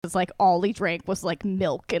was like all he drank was like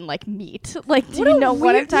milk and like meat. Like, do you know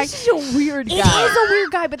what I'm talking? He's a weird guy. He is a weird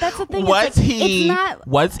guy, but that's the thing. Was it's like, he? It's not.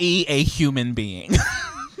 Was he a human being?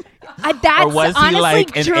 That's or was he honestly,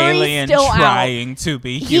 like an jury's alien still trying to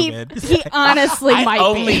be human? He honestly I might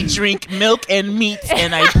only be. drink milk and meat,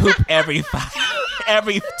 and I poop every 2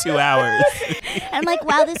 hours. I'm like,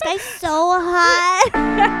 wow, this guy's so hot.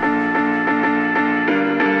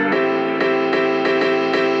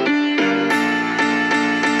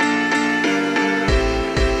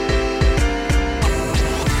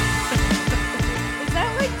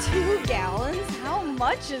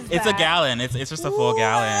 Much is it's that? A gallon. It's just a full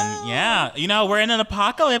gallon. Yeah. You know, we're in an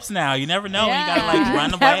apocalypse now. You never know when you gotta like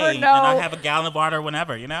run away and not have a gallon of water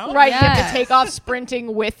whenever, you know? Right. Yes. You have to take off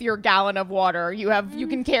sprinting with your gallon of water. You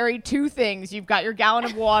can carry two things. You've got your gallon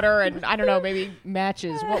of water and I don't know, maybe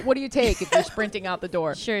matches. What do you take if you're sprinting out the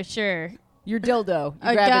door? Sure. Your dildo.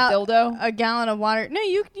 You grab a dildo? A gallon of water. No,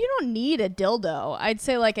 you don't need a dildo. I'd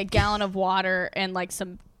say like a gallon of water and like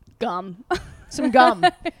some gum. Some gum,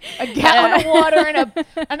 a gallon of water, and a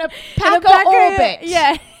pack of Orbit.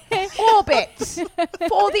 Yeah, Orbit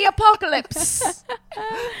for the apocalypse.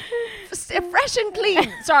 Fresh and clean.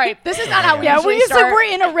 Sorry, this is not how we usually start.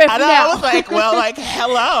 We're in a riff now. I was like, well, like,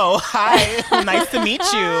 hello, hi, nice to meet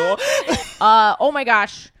you. Oh my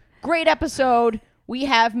gosh, great episode. We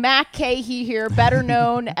have Mac Cahey here, better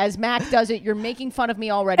known as Mac Does It. You're making fun of me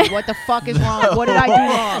already. What the fuck is wrong? What did I do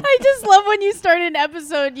wrong? I just love when you start an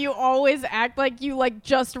episode, you always act like you like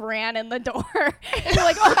just ran in the door. And you're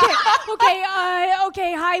like, okay,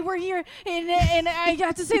 hi, we're here, and I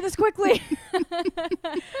have to say this quickly.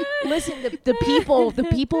 Listen, the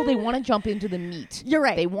people, they want to jump into the meat. You're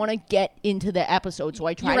right. They want to get into the episode, so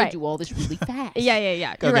I try to do all this really fast.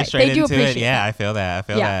 Yeah. Go You're get right. straight They do into appreciate it. Yeah, that. I feel that.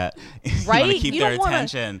 Right? You want to keep You their don't wanna-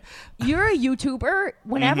 attention. You're a YouTuber.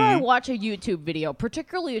 Whenever I watch a YouTube video,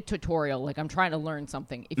 particularly a tutorial, like I'm trying to learn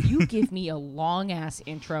something, if you give me a long ass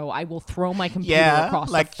intro, I will throw my computer across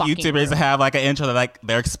like the fucking YouTubers room. have like an intro that like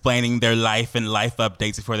they're explaining their life and life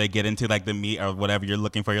updates before they get into like the meat or whatever you're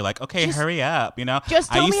looking for. You're like, okay, hurry up, you know?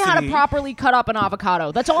 Just tell me how to properly cut up an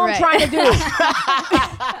avocado. That's all I'm trying to do.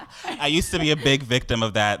 I used to be a big victim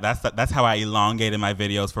of that. That's how I elongated my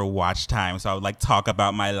videos for watch time. So I would like talk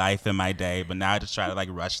about my life and my day, but now I just try to like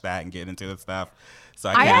rush that and get into the stuff. So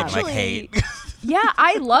I can't even like hate. Yeah,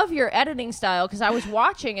 I love your editing style because I was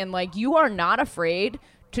watching and like you are not afraid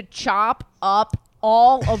to chop up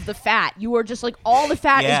all of the fat. You are just like all the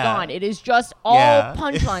fat is gone. It is just all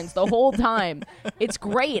punchlines the whole time. It's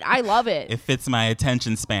great. I love it. It fits my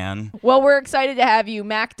attention span. Well, we're excited to have you.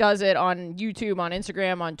 Mac Does It on YouTube, on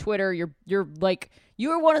Instagram, on Twitter. You're like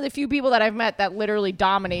you are one of the few people that I've met that literally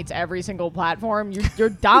dominates every single platform. You're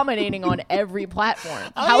dominating on every platform.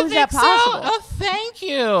 How is that possible? So? Oh, thank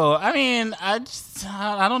you. I mean, I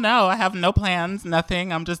don't know. I have no plans,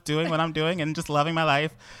 nothing. I'm just doing what I'm doing and just loving my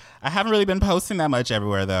life. I haven't really been posting that much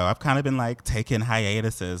everywhere, though. I've kind of been like taking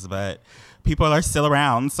hiatuses, but people are still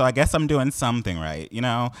around, so I guess I'm doing something right, you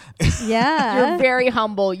know? Yeah. You're very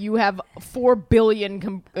humble. You have 4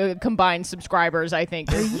 billion combined subscribers, I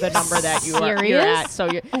think, is the number that you're at. So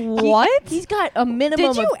what? He's got a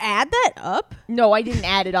minimum. Did you add that up? No, I didn't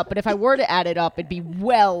add it up. But if I were to add it up, it'd be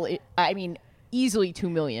easily 2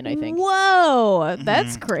 million, I think. Whoa,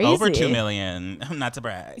 that's crazy. Over 2 million, not to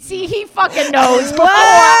brag. See, he fucking knows before. He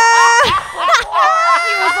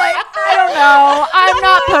was like, I don't know. I'm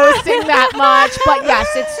not posting that much. But yes,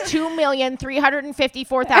 it's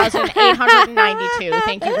 2,354,892.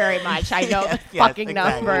 Thank you very much. I know the fucking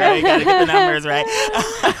number. Yeah, you gotta get the numbers right.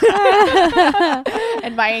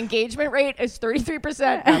 And my engagement rate is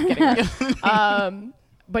 33%. No, I'm kidding.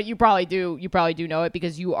 But you probably do know it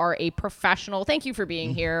because you are a professional. Thank you for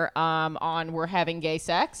being here on We're Having Gay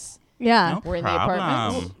Sex. Yeah. No We're in the problem.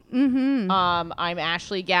 apartment. Mm-hmm. I'm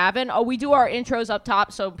Ashley Gavin. Oh, we do our intros up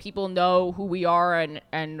top so people know who we are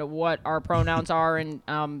and what our pronouns are and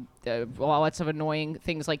lots of annoying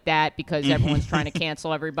things like that because everyone's trying to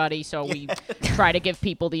cancel everybody. So we try to give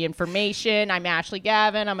people the information. I'm Ashley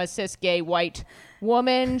Gavin. I'm a cis gay white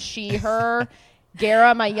woman. She, her.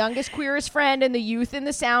 Gara, my youngest queerest friend, and the youth in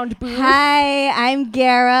the sound booth. Hi, I'm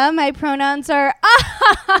Gara. My pronouns are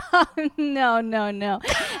no.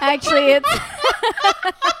 Actually, it's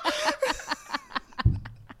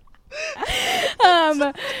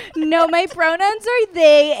no, my pronouns are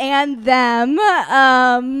they and them.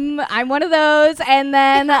 I'm one of those, and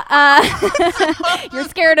then you're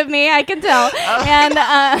scared of me, I can tell.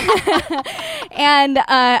 And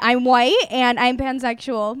I'm white, and I'm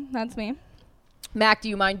pansexual. That's me. Mac, do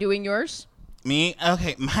you mind doing yours? Me?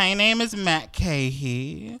 Okay, my name is Mac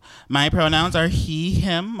Cahey. My pronouns are he,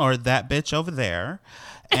 him, or that bitch over there.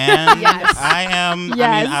 And Yes. I am. I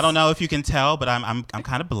Yes. mean, I don't know if you can tell, but I'm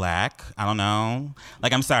kind of black. I don't know.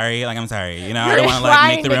 Like, I'm sorry. You know, I don't want to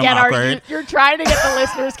like make the room awkward. You're trying to get the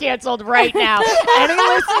listeners canceled right now. Any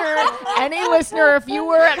listener, if you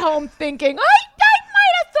were at home thinking, I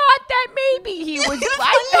might have thought that maybe he was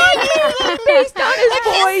black, based on his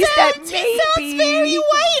voice, that maybe sounds very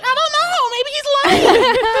white. I don't know. Maybe he's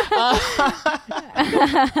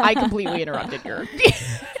lying. I completely interrupted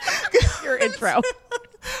your intro.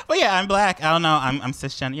 But yeah, I'm black. I don't know. I'm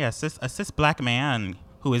cisgender. Yeah, a cis black man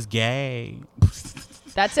who is gay.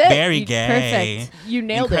 That's it. Very gay. Perfect. You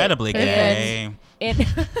nailed Incredibly it. gay.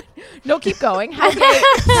 No, keep going. How gay?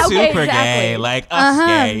 How Super exactly? gay, like us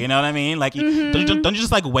gay. You know what I mean? Like, don't you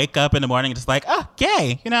just like wake up in the morning and just like, oh,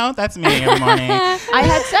 gay. You know, that's me every morning. I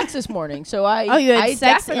had sex this morning, so Oh, you had I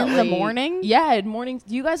sex in the definitely- morning? Yeah, I had morning.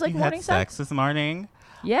 Do you guys like You morning had sex this morning?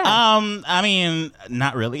 Yeah. I mean,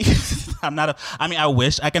 not really. I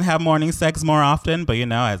wish I can have morning sex more often, but you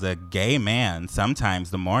know, as a gay man,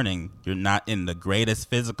 sometimes the morning you're not in the greatest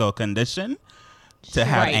physical condition to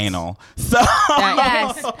have Right. anal. So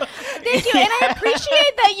Yes. Thank you. And I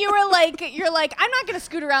appreciate that you're like, I'm not going to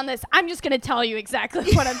scoot around this. I'm just going to tell you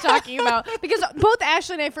exactly what I'm talking about. Because both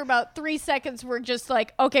Ashley and I, for about 3 seconds, were just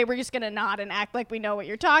like, okay, we're just going to nod and act like we know what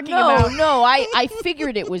you're talking about. No, I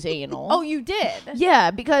figured it was anal. Oh, you did?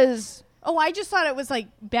 yeah, because Oh, I just thought it was like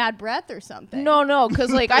bad breath or something. no,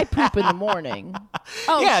 because like I poop in the morning.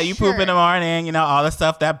 Oh, yeah, you poop sure. in the morning, you know, all the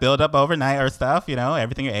stuff that build up overnight or stuff, you know,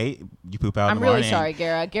 everything you ate, you poop out in I'm the really morning. sorry,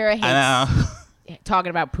 Gara. Gara hates I know.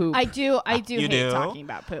 talking about poop. I do You hate do? talking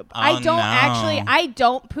about poop. Oh, I don't no. actually. I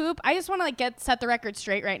don't poop. I just want to like set the record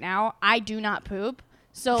straight right now. I do not poop.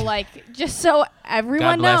 So like, just so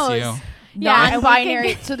everyone God bless knows. you. Yeah, and we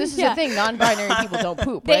non-binary. can- So this is yeah. the thing: non-binary people don't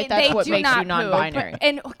poop, They, right? That's they what do makes not you non-binary. Poop.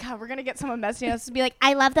 And oh god, we're gonna get someone messaging us to be like,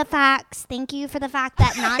 I love the facts. Thank you for the fact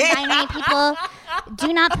that non-binary people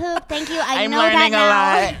do not poop. Thank you. I I'm know learning that a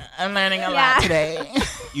now. lot. I'm learning a Yeah. lot today.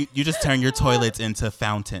 You just turn your toilets into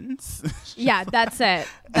fountains. yeah, that's it.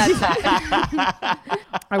 That's it.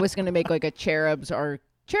 I was gonna make like a cherubs are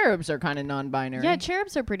kind of non-binary. Yeah,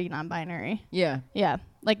 cherubs are pretty non-binary. Yeah. Yeah,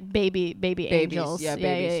 like baby angels. yeah,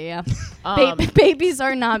 babies. Yeah. Um, Babies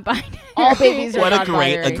are non-binary. all babies are What a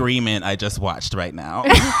non-binary. great agreement I just watched right now.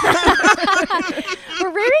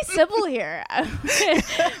 We're very civil here.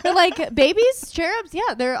 We're like babies, cherubs.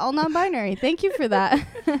 Yeah, they're all non-binary. Thank you for that.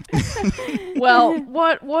 Well,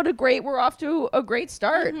 what a great. We're off to a great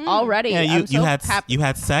start already. Yeah, I'm so happy. you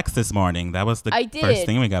had sex this morning. That was the I first did.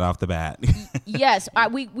 thing we got off the bat. Yes,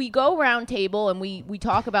 we go round table and we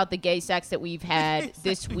talk about the gay sex that we've had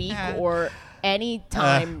this week or any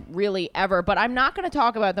time really ever. But I'm not going to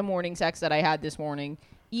talk about the morning sex that I had this morning,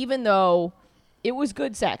 even though it was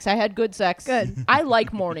good sex. I had good sex. Good. I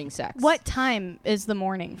like morning sex. What time is the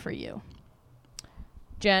morning for you?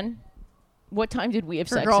 Jen? What time did we have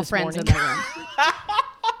For sex girlfriends this in morning? the room.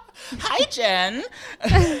 Hi, Jen.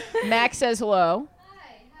 Max says hello.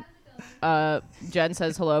 Jen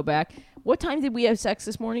says hello back. What time did we have sex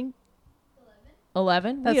this morning?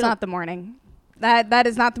 11? That's not the morning. That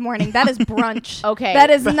is not the morning. That is brunch. Okay. That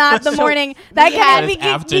is not the So morning. That we had can be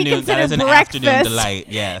afternoon. That considered is an breakfast. afternoon delight.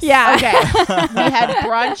 Yes. Yeah. Okay. We had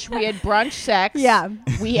brunch. We had brunch sex. Yeah.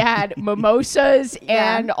 We had mimosas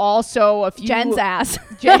Yeah. and also a few. Jen's ass.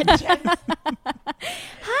 Jen,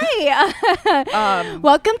 Hi.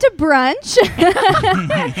 Welcome to brunch.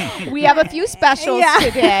 we have a few specials Yeah.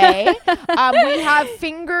 today. We have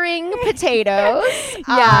fingering potatoes.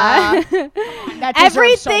 Yeah. That deserves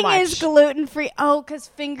Everything so much. is gluten free. Oh, because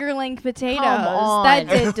fingerling potatoes. Come on. That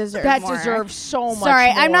did deserve That more. deserves so much. Sorry,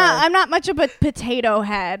 I'm more. not much of a potato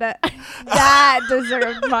head. That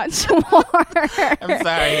deserved much more. I'm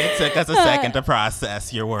sorry. It took us a second to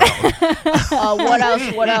process your world.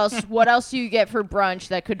 What else do you get for brunch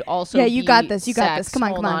that could also Yeah, you be got this. You got sex? this. Come on,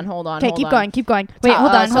 hold come on. Hold on. Okay, hold keep on. going. Keep going. Wait,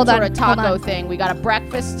 hold on. Some Hold sort on. of taco hold on. thing. We got a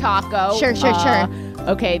breakfast taco. Sure.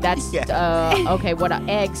 Okay, that's Yeah. okay. What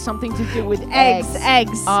eggs? Something to do with Eggs.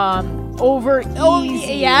 Over Oh,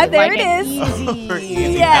 easy. yeah, there like it an is. Easy. For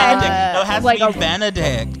easy Yeah. Benedict. No, it has like to a- be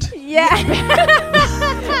Benedict. Yeah.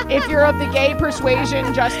 If you're of the gay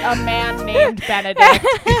persuasion, just a man named Benedict.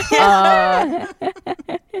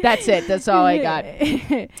 That's it. That's all I got.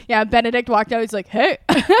 Yeah, Benedict walked out. He's like, hey.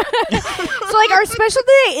 So, like, our special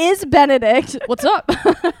today is Benedict. What's up?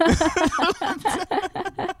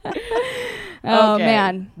 Oh, Okay.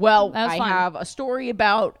 man. Well, That was I fun. have a story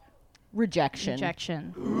about rejection.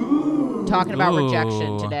 Rejection. Talking about Ooh.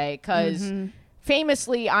 rejection today because Mm-hmm.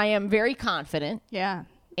 famously I am very confident Yeah.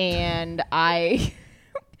 and I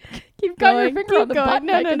Keep Got your going. finger Keep on the going. button,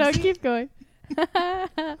 No, I no, can no. see. Keep going.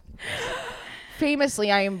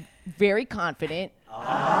 famously, I am very confident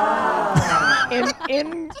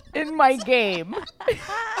in my game.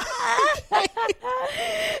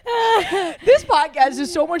 This podcast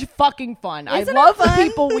is so much fucking fun. Isn't I love it fun? the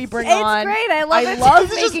people we bring It's on. great. I love it. love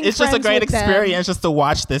It's making just a friends great with them. experience just to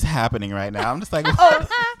watch this happening right now. I'm just like,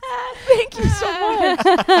 Thank you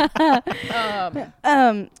so much.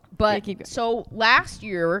 But keep going. so last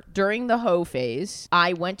year during the hoe phase,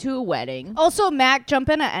 I went to a wedding. Also, Mac, jump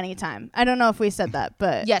in at any time. I don't know if we said that,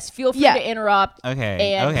 but Yes, feel free Yeah. to interrupt.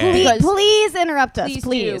 okay, And okay. please, because- please interrupt us, Please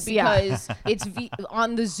please. do, Yeah. because it's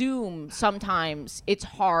on the Zoom. Sometimes it's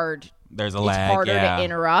hard. There's a It's lag. harder yeah. to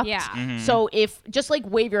interrupt. Yeah. Mm-hmm. So if just like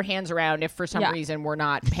wave your hands around if for some Yeah. reason we're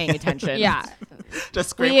not paying attention. Yeah.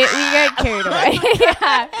 Just we scream. get carried away.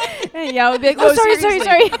 yeah. Yeah. We'd be like, No, oh, sorry.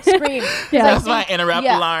 seriously. Scream. Yeah. That's my interrupt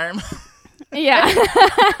Yeah. alarm. Yeah.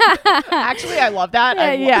 Actually, I love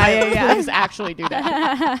that. Yeah. Please actually do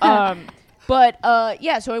that.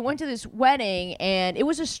 Yeah, so I went to this wedding, and it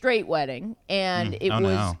was a straight wedding, and it oh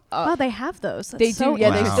was. no. Oh, they have those. That's They so do, yeah.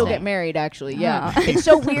 They Wow. still get married, actually. Yeah, Wow. it's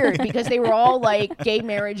so weird because they were all like, "Gay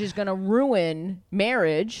marriage is gonna ruin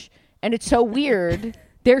marriage," and it's so weird.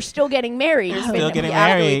 They're still getting married. Still getting We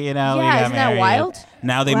actually- married, you know. we Yeah, got isn't that married. wild?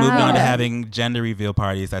 Now they moved on to Wow. having gender reveal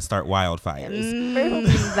parties that start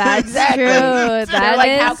wildfires. That's Exactly. true. They're That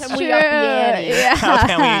like, is how can we true. up the ante? Yeah. How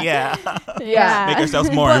can we, Yeah. make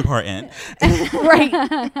ourselves more important? Right.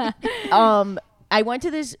 I went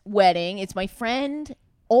to this wedding. It's my friend,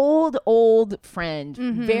 old friend,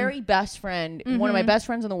 very best friend, one of my best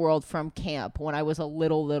friends in the world from camp when I was a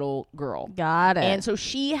little girl. Got it. And so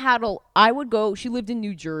she lived in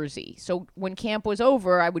New Jersey. So when camp was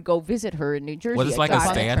over, I would go visit her in New Jersey. Was this I'd like jump a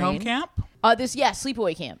on the stay-at-home train. camp?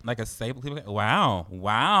 Sleepaway camp. Like a stable? Wow.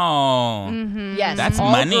 Wow. Yes. That's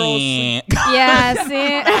all money. yeah,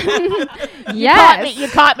 see? girls- yes. You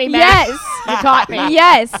caught me, Matt. Yes. You caught me.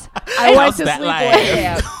 Yes. I went How's to that sleepaway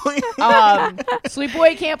life? camp.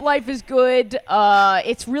 Sleepaway camp life is good.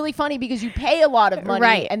 It's really funny because you pay a lot of money,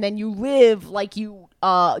 Right. and then you live like you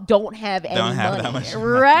don't have any Don't have money. that much.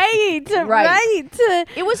 Right.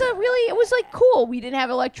 It was like cool. We didn't have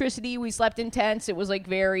electricity. We slept in tents. It was like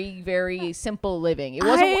very, very simple living. It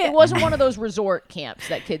wasn't one of those resort camps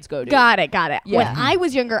that kids go to. Got it. Yeah. When I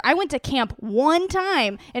was younger, I went to camp one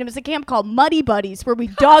time, and it was a camp called Muddy Buddies, where we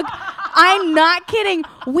dug. I'm not kidding.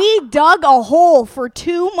 We dug a hole for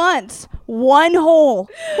 2 months. One hole.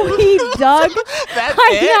 We dug. That's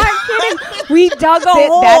I'm it? not kidding. We dug a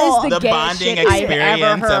hole. That is the, The gayest bonding shit I've ever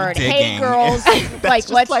experience of heard. Hey digging. girls, That's like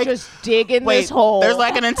just let's like- just dig in Wait, this hole. there's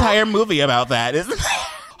like an entire movie about that, isn't there?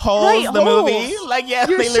 Holes, Right, the Holes. movie. Like, yeah,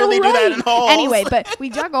 You're they so literally do that right. in Holes. Anyway, but we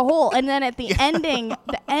dug a hole, and then at the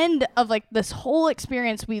end of like this whole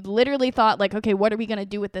experience, we literally thought like, okay, what are we gonna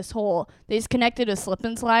do with this hole? They just connected a slip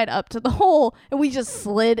and slide up to the hole, and we just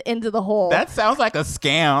slid into the hole. That sounds like a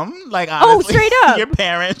scam. Like, honestly, straight up. your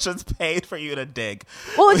parents just paid for you to dig.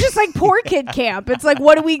 Well, it's just like poor kid camp. It's like,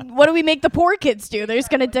 what do we make the poor kids do? They're just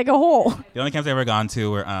gonna dig a hole. The only camps I've ever gone to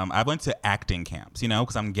were I went to acting camps,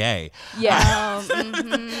 because I'm gay. yeah.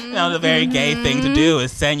 The very gay thing to do is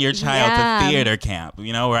send your child Yeah. to theater camp,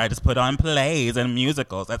 where I just put on plays and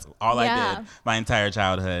musicals. That's all I Yeah. did my entire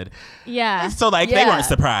childhood. Yeah. So, they Yeah. weren't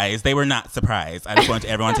surprised. They were not surprised. I just want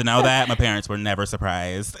everyone to know that. My parents were never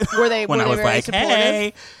surprised. Were they? when were I they was very like, supportive?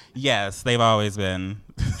 hey. Yes, they've always been.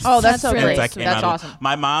 Oh, that's so Since great. I came That's out of- awesome.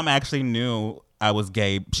 My mom actually knew I was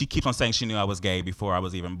gay. She keeps on saying she knew I was gay before I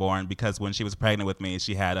was even born because when she was pregnant with me,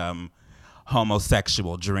 she had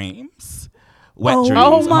homosexual dreams. Wet dreams.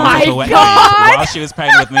 Oh my homosexual wet God. dreams while she was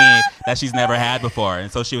pregnant with me that she's never had before.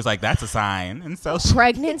 And so she was like, that's a sign. And so she,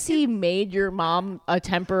 Pregnancy made your mom a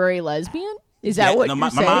temporary lesbian? Is that Yeah, what no, you're my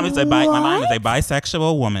saying? mom is my mom is a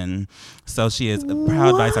bisexual woman. So she is a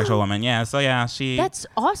proud bisexual woman. Yeah. So yeah, That's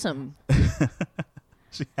awesome.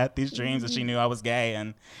 she had these dreams and she knew I was gay,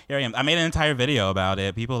 and here I am. I made an entire video about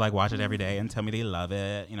it. People watch it every day and tell me they love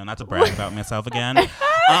it. Not to brag about myself again. No,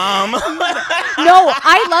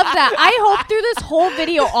 I love that. I hope through this whole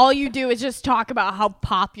video, all you do is just talk about how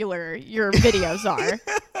popular your videos are.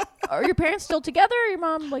 Are your parents still together? Or your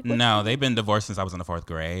mom what? No, they've been divorced since I was in the 4th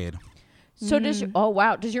grade. So does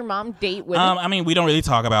your mom date women? We don't really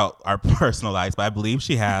talk about our personal lives, but I believe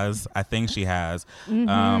she has. I think she has.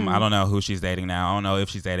 I don't know who she's dating now. I don't know if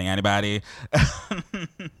she's dating anybody.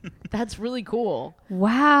 That's really cool.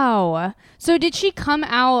 Wow. So did she come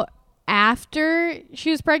out after she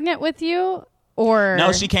was pregnant with you, or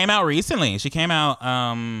No, she came out recently. She came out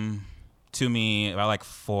to me about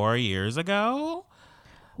 4 years ago.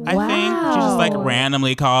 I think she just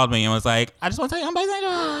randomly called me and was like, "I just want to tell you I'm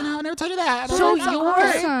bisexual. No, I never told you that." So That's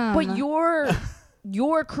awesome.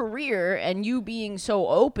 your career and you being so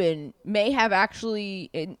open may have actually,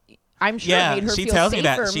 I'm sure, made her she feel tells safer. me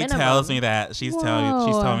that. She minimum. tells me that. She's told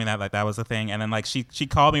me that like that was the thing. And then like she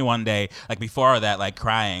called me one day like before that, like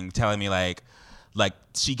crying, telling me like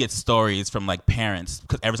she gets stories from like parents,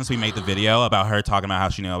 because ever since we made the video about her talking about how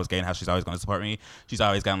she knew I was gay and how she's always going to support me, she's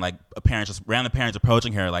always gotten like random parents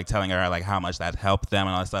approaching her, like telling her like how much that helped them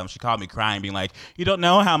and all that stuff. And she called me crying, being like, "You don't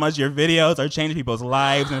know how much your videos are changing people's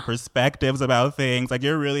lives and perspectives about things. Like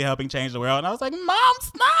you're really helping change the world." And I was like, "Mom,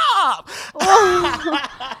 stop!"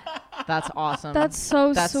 That's awesome. That's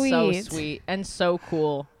so That's sweet. so sweet and so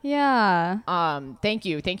cool. Yeah. Thank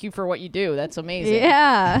you for what you do. That's amazing.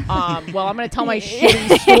 Yeah. Well, I'm gonna tell my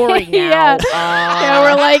shitty story now. Yeah,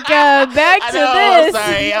 we're like back to this.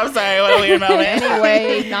 I'm sorry. What a weird moment.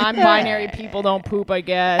 Anyway, non-binary people don't poop, I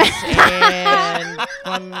guess.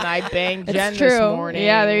 And I banged Jen true. this morning.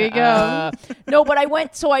 Yeah, there you go. No, but I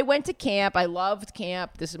went to camp. I loved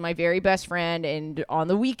camp. This is my very best friend. And on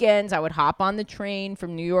the weekends, I would hop on the train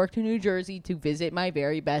from New York to New Jersey to visit my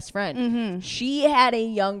very best friend. Mm-hmm. She had a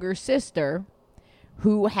younger sister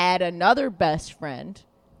who had another best friend.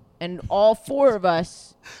 And all four of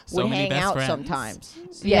us So would many hang best out friends. sometimes.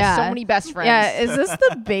 Yes, Yeah. so many best friends. Yeah, is this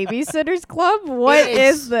the Babysitters Club? What It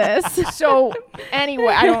is. is this? So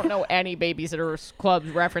anyway, I don't know any Babysitters Club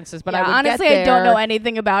references, but Yeah, I would honestly, get I don't know there.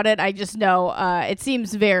 anything about it. I just know it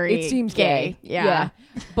seems very It seems gay. gay. Yeah.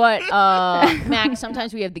 But Max,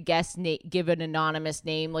 sometimes we have the guest give an anonymous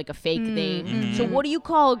name, like a fake name. So what do you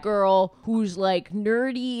call a girl who's like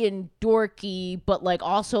nerdy and dorky, but like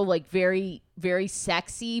also like very, very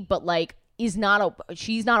sexy, but like she's not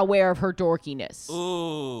aware of her dorkiness?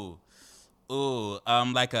 Ooh,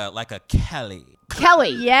 like a Kelly. Kelly.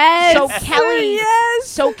 Yes. So Kelly. Yes.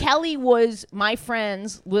 So Kelly was my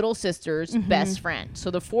friend's little sister's best friend.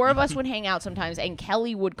 So the four of us would hang out sometimes, and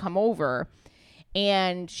Kelly would come over.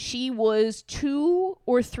 And she was 2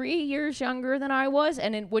 or 3 years younger than I was.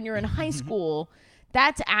 And when you're in high school,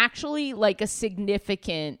 that's actually like a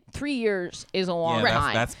significant 3 years is a long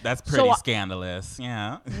time. That's pretty So, scandalous.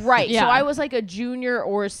 Yeah. right. Yeah. So I was like a junior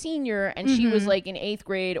or a senior, and she was like in 8th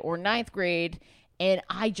grade or 9th grade. And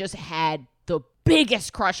I just had the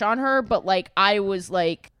biggest crush on her. But like, I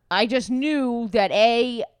just knew that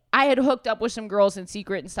I had hooked up with some girls in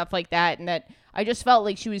secret and stuff like that. And that I just felt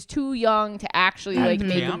like she was too young to actually like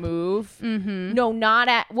make a camp? move. No, not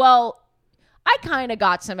at, well, I kind of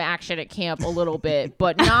got some action at camp a little bit,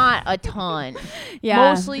 but not a ton. Yeah.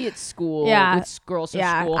 Mostly at school. Yeah. With girls at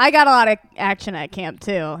Yeah, school. I got a lot of action at camp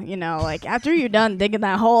too. You know, like after you're done digging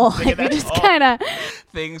that hole, like, you that just hole. kind of,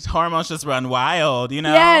 Hormones just run wild, you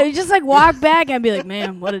know? yeah, you just like walk back and be like,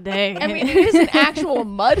 man, what a day. I mean, it is an actual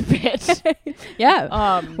mud pit.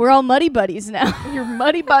 yeah, we're all muddy buddies now. You're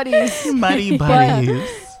muddy buddies. Muddy buddies.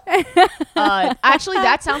 Actually,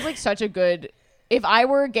 that sounds like such a good. If I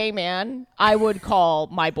were a gay man, I would call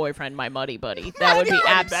my boyfriend my muddy buddy. That would be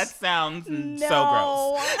That sounds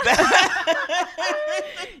so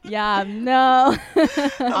Yeah, no.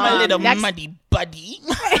 gross. My little next- muddy buddy.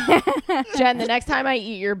 Jen, the next time I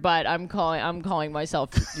eat your butt, I'm calling myself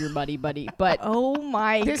your muddy buddy. But Oh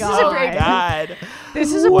my This is god. a very- God.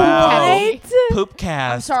 this is a Wow. poop heavy. Poop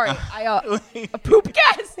cast. I'm sorry, a poop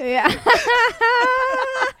cast. Yeah.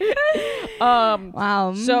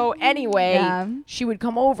 Wow. So anyway, Yeah. she would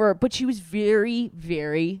come over, but she was very,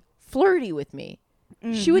 very flirty with me.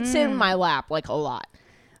 She would sit in my lap like a lot.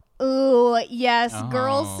 Ooh, yes,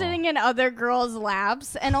 girls Oh. sitting in other girls'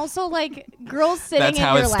 laps, and also like girls sitting That's in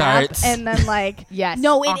how your it lap, starts. and then like, Yes,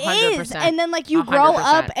 no, it 100%. is, and then like you grow 100%.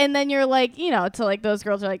 up, and then you're like, you know, to like those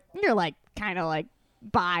girls are like, you're like kind of like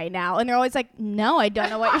bi now, and they're always like, no, I don't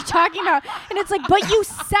know what you're talking about, and it's like, but you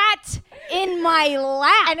sat in my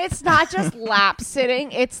lap, And it's not just lap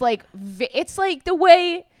sitting. It's like the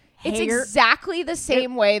way. It's Hair- exactly the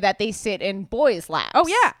same way that they sit in boys' laps. oh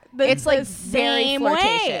yeah, It's like the very same way.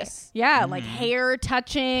 flirtatious. Yeah, like hair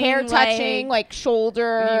touching, Hair touching, like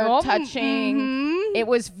shoulder Yup. touching. Mhm. It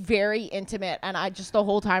was very intimate, and I just the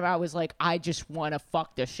whole time I was like, I just want to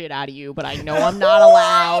fuck the shit out of you, but I know I'm not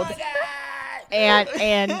allowed.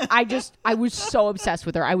 And I was so obsessed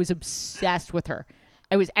with her. I was obsessed with her.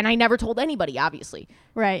 And I never told anybody, obviously,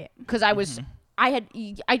 right. because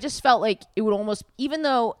I just felt like it would almost, even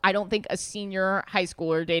though I don't think a senior high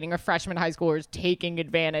schooler dating a freshman high schooler is taking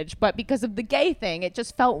advantage, but because of the gay thing, it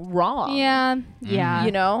just felt wrong. Yeah, yeah,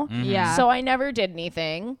 You know? yeah. So I never did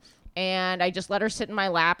anything. And I just let her sit in my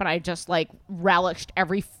lap, and I just like relished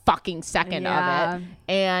every fucking second Yeah. of it.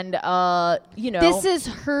 And, you know. This is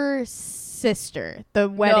her sister. The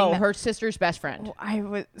wedding. No, that- her sister's best friend. I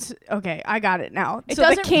was okay. I got it now. It So the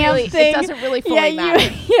doesn't camp really- it thing. doesn't really fully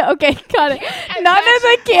matter. Yeah. Okay. Got it. And None of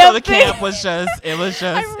the So camp. the thing. camp was just it was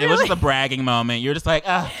just a bragging moment. You're just like,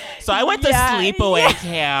 so I went to Yeah. sleepaway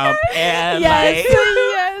camp and Yes. like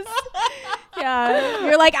Yes. Yeah.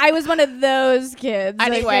 You're like I was one of those kids.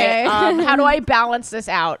 Anyway, okay? how do I balance this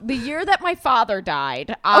out? The year that my father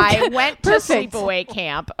died, I went to perfect. sleepaway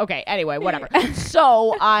camp. Okay, anyway, whatever.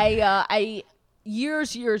 So I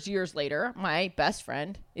years later, my best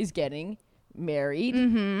friend is getting married,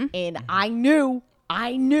 and I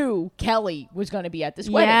knew Kelly was going to be at this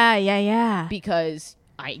wedding Yeah. because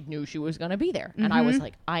I knew she was going to be there, and I was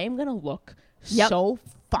like, I am going to look Yep. so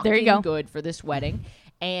There you fucking go. good for this wedding.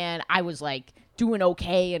 And I was like doing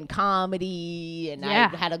okay in comedy, and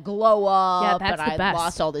Yeah. I had a glow up, that's and the I best.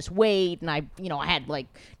 lost all this weight, and I had like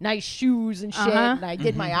nice shoes and shit, Uh-huh. and I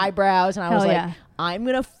did my eyebrows, and I was Hell like, yeah. I'm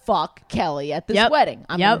gonna fuck Kelly at this Yep. wedding.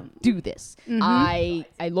 I'm Yep. gonna do this. I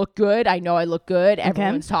look good. I know I look good.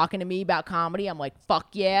 Everyone's talking to me about comedy. I'm like, fuck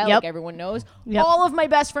yeah, Yep. like everyone knows. Yep. All of my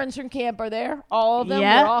best friends from camp are there. All of them.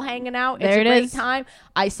 Yep. We're all hanging out. There it's a it great is. time.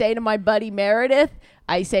 I say to my buddy Meredith,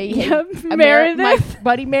 I say, hey, Yep, my Meredith.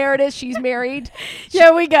 buddy Meredith, she's married.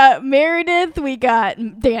 Yeah, we got Meredith, we got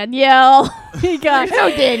Danielle, we got There's no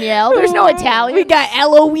Danielle. There's no Italian. We got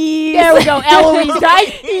Eloise. There we go, Eloise.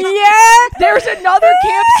 Guys, Yeah. there's another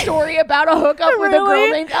camp story about a hookup with a girl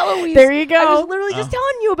Really? named Eloise. There you go. I was literally just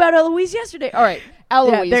telling you about Eloise yesterday. All right,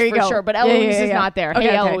 Eloise there you for go. sure, but Yeah, Eloise yeah, is yeah. not there. Okay,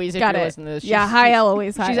 Hey, okay. Eloise, if Got you're it. listening to this. Yeah, hi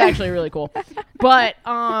Eloise. Hi. She's actually really cool. But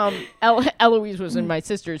Eloise was in my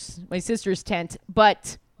sister's tent.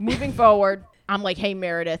 But moving forward, I'm like, hey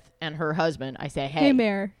Meredith and her husband. I say, hey,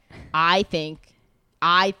 Mare. I think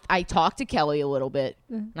I talked to Kelly a little bit,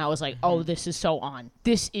 and I was like, oh, this is so on.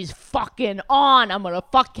 This is fucking on. I'm gonna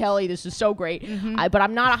fuck Kelly. This is so great. But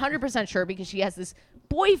I'm not 100% sure because she has this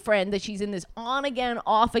boyfriend that she's in this on again,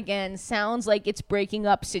 off again, sounds like it's breaking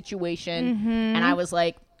up situation. And I was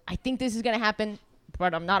like, I think this is gonna happen,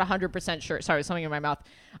 but I'm not 100% sure. Sorry, something in my mouth.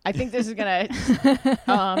 I think this is gonna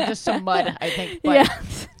just some mud, I think. But Yeah.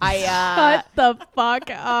 I Shut the fuck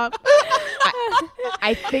up.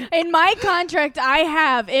 I think In my contract, I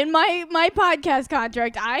have in my podcast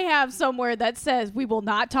contract, I have somewhere that says we will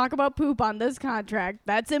not talk about poop on this contract.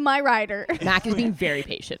 That's in my rider. Mac is being very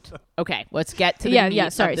patient. Okay, let's get to the Yeah, meat yeah,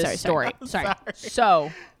 of sorry, this sorry. story.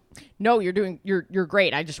 So, no, you're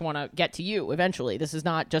great. I just want to get to you eventually. This is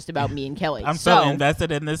not just about me and Kelly. I'm so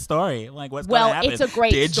invested in this story. Like, what's Well, gonna happen? it's a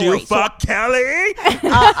great Did story. you fuck Kelly?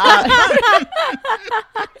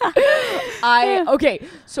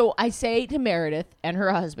 So I say to Meredith and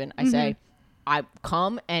her husband, I say, I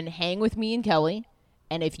come and hang with me and Kelly,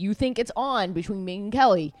 and if you think it's on between me and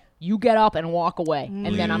Kelly, you get up and walk away,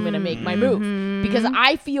 and then I'm gonna make my move because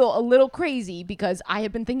I feel a little crazy because I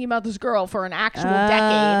have been thinking about this girl for an actual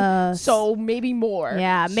decade, so maybe more.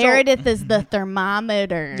 Yeah, So- Meredith is the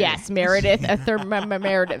thermometer. Yes, Meredith,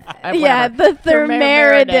 Meredith. Yeah, whatever. the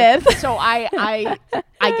Meredith. So I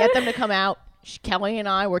get them to come out. Kelly and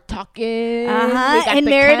I were talking. We got And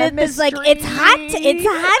the Meredith is like, it's hot, it's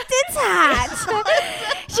hot, it's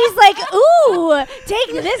hot. She's like, ooh,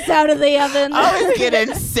 take this out of the oven. I was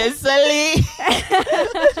getting sizzly.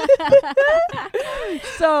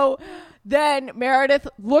 So then Meredith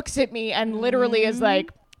looks at me and literally is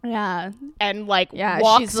like, Yeah,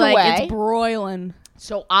 walks she's away. like, it's broiling.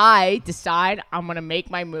 So I decide I'm gonna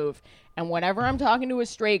make my move, and whenever I'm talking to a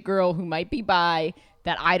straight girl who might be bi,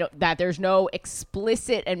 that there's no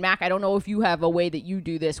explicit, and Mac, I don't know if you have a way that you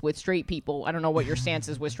do this with straight people. I don't know what your stance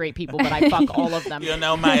is with straight people, but I fuck all of them. You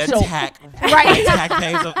know my So- attack. My attack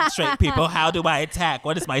phase of straight people. How do I attack?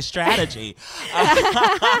 What is my strategy?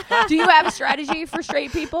 Do you have a strategy for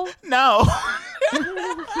straight people? No.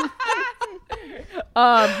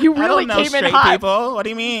 You I really don't know came in straight hot. people. What do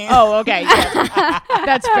you mean? Oh, okay. Yeah.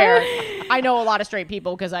 That's fair. I know a lot of straight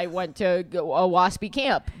people because I went to a WASPy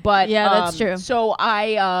camp. But Yeah, that's true. So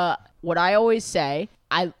what I always say,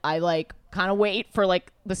 I like kind of wait for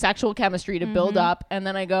like the sexual chemistry to build up, and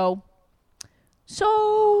then I go,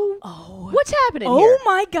 so what's happening here? Oh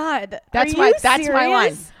my God, That's Are my you that's my line.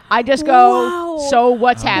 serious? I just go, Wow. so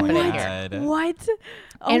what's Oh happening my here? God. What?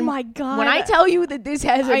 Oh And my God! When I tell you that this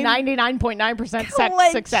has a I'm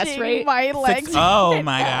 99.9% success rate, my legs. Oh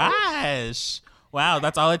my gosh. Wow,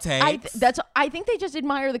 that's all it takes. I think they just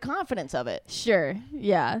admire the confidence of it. Sure.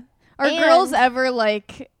 Yeah. Are girls ever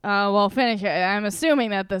like, well, finish it. I'm assuming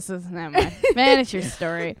that this is, never mind. Finish your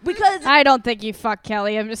story. Because I don't think you fuck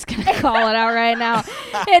Kelly. I'm just going to call it out right now.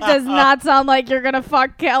 It does not sound like you're going to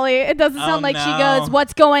fuck Kelly. It doesn't sound like she goes,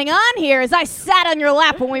 what's going on here is I sat on your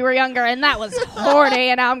lap when we were younger and that was horny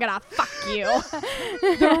and now I'm going to fuck you.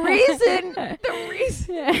 the reason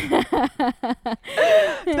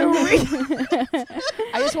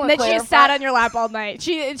I just want to that she sat on your lap all night.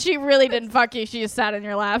 She really didn't fuck you. She just sat on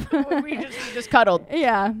your lap. we just cuddled.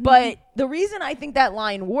 Yeah. But the reason I think that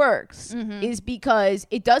line works is because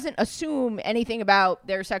it doesn't assume anything about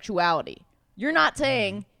their sexuality. You're not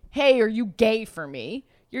saying, "Hey, are you gay for me?"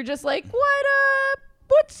 You're just like,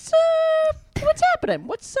 what's happening?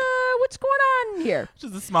 What's going on here?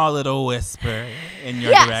 Just a small little whisper in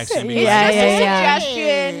your Yes. direction. It's being just like, a "Hey."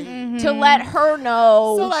 suggestion to let her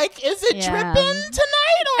know. So, like, is it Yeah. dripping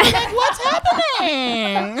tonight, or like what's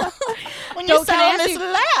happening? When you sat on this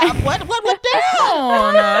lap, what went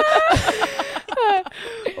down?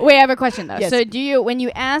 Wait, I have a question though. Yes. So do you, when you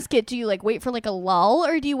ask it, do you like wait for like a lull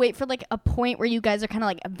or do you wait for like a point where you guys are kind of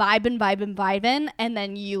like vibing and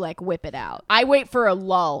then you like whip it out? I wait for a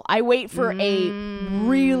lull. I wait for a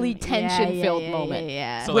really tension-filled moment.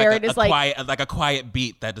 Yeah. So Where like it is like- a quiet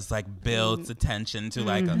beat that just like builds attention to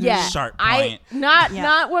like a Yeah, sharp point.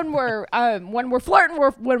 Not when we're flirting.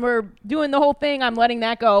 When we're doing the whole thing, I'm letting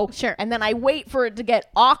that go. Sure. And then I wait for it to get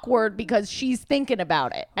awkward because she's thinking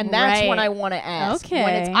about it, and that's when Right. I want to ask. Okay.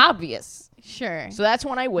 When it's obvious. Sure. So that's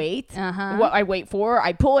when I wait. Uh-huh. What I wait for,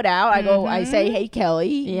 I pull it out. I go. I say, "Hey, Kelly,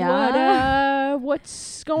 Yeah.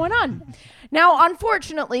 what's going on?" Now,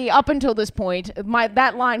 unfortunately, up until this point,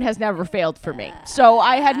 that line has never failed for me. So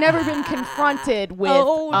I had never been confronted with. There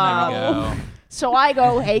we go. So I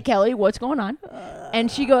go, "Hey, Kelly, what's going on?" And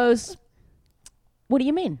she goes, "What do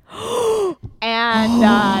you mean?" And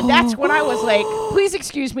that's when I was like, "Please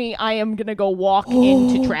excuse me, I am going to go walk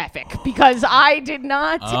into traffic because I did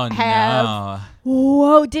not Oh have." no.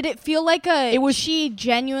 Whoa, did it feel like It was- she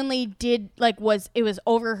genuinely did like it was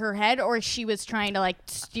over her head or she was trying to like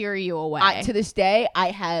steer you away? To this day,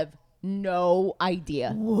 I have no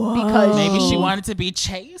idea. Because Maybe she wanted to be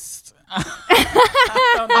chased.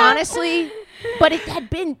 honestly, but it had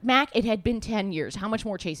been, Mac, it had been 10 years. How much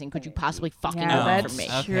more chasing could you possibly fucking Yeah, want that's from me?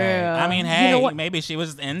 Okay. true. I mean, You hey, know what? maybe she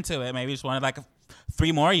was into it. Maybe she wanted like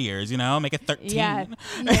 3 more years, make it 13. Yeah.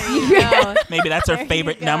 There you go. Maybe that's her There you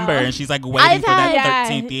favorite go. number, and she's like waiting I've for that had-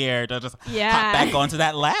 13th year to just Yeah. hop back onto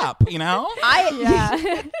that lap,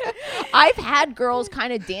 Yeah. I've had girls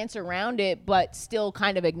kind of dance around it, but still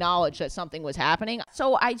kind of acknowledge that something was happening.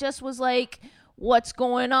 So I just was like, "What's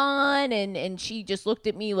going on?" And she just looked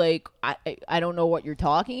at me like, I don't know what you're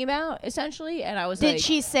talking about, essentially. And I was like, Did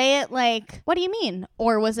she say it like, what do you mean?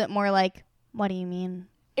 Or was it more like, what do you mean?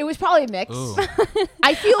 it was probably a mix. Ooh.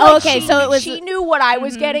 I feel Oh, like okay, she, so it was- she knew what I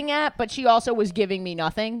was getting at, but she also was giving me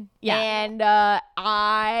nothing. Yeah. And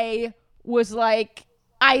I was like,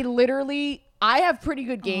 I have pretty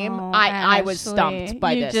good game. Oh, I was Ashley, stumped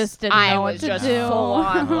by you this. just didn't I know was what to just do. full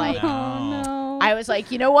on like, Oh, no. I was like,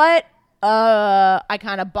 you know what? I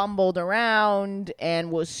kind of bumbled around and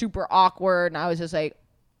was super awkward, and I was just like,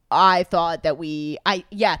 I thought that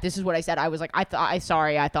this is what I said. I was like, I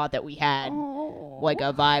thought that we had like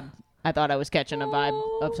a vibe. I thought I was catching a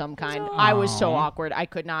vibe of some kind. I was so awkward. I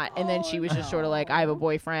could not. And then she was just sort of like, I have a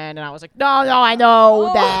boyfriend. And I was like, no, I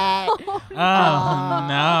know that. Oh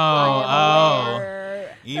no. Oh.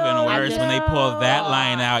 Aware. Even No, I worse when they pull that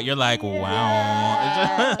line out. You're like,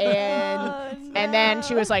 wow. And then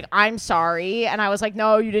she was like, I'm sorry. And I was like,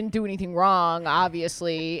 no, you didn't do anything wrong,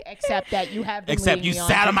 obviously, except that you have been Except you leading me on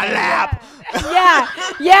sat to on my do lap.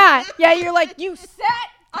 yeah. You're like, you sat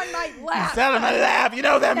on my lap. Sat on my lap. You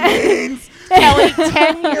know what that means. Kelly,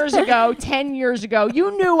 10 years ago,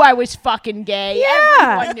 you knew I was fucking gay.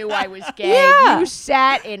 Yeah. Everyone knew I was gay. Yeah. You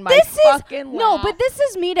sat in my This fucking lap. no, but this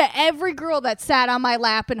is me to every girl that sat on my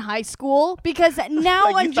lap in high school because now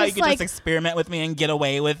Like, I'm you thought you just could like, just experiment with me and get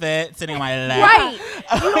away with it, sitting on my lap. Right.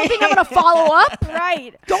 You don't think I'm going to follow up?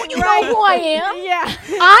 right. Don't you know who I am? Yeah.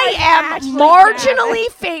 I am Ashley marginally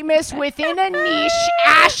famous within a niche,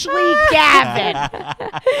 Ashley Gavin.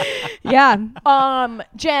 Yeah.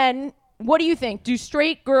 Jen, what do you think? Do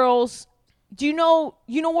straight girls? Do you know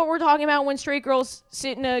what we're talking about when straight girls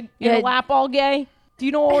sit in a lap all gay? Do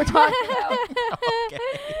you know what we're talking about?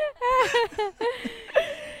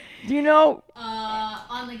 Do you know?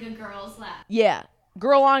 On like a girl's lap. Yeah,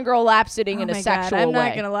 girl on girl lap sitting in Oh a my sexual God, I'm way.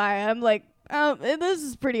 not gonna lie. I'm like, this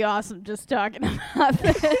is pretty awesome. Just talking about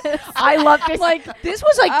this. I love this. Like this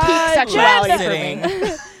was like peak sexuality for Sitting.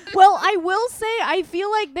 me. Well, I will say, I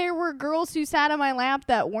feel like there were girls who sat on my lap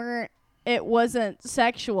that weren't it wasn't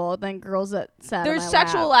sexual, then girls that sat There's on my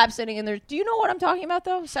sexual lap. lap sitting, and there's. Do you know what I'm talking about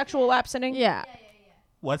though? Sexual lap sitting. Yeah.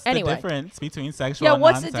 What's Anyway. the difference between sexual Yeah, and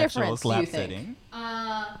what's the non-sexual difference, do you slap think? sitting?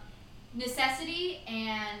 Necessity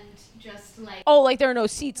and just like. Oh, like there are no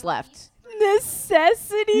seats left.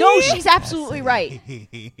 Necessity. No, she's absolutely right.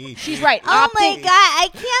 She's right. Oh my Opting- god, I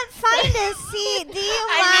can't find a seat. Do you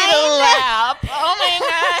lap. Oh my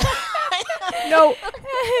god. No,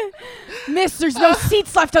 Miss, there's no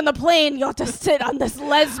seats left on the plane. You'll have to sit on this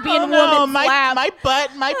lesbian woman's lap.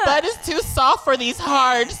 my butt is too soft for these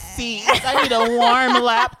hard seats. I need a warm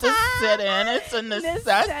lap to sit in. It's a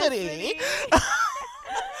necessity.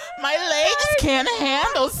 My legs can't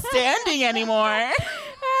handle standing anymore.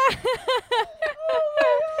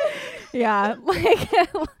 Yeah,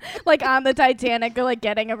 like on the Titanic, they're like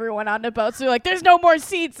getting everyone on the boat. So they're like, there's no more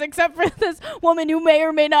seats except for this woman who may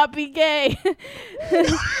or may not be gay.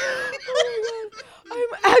 I'm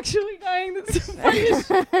actually dying. That's the funniest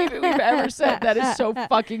thing we've ever said. That is so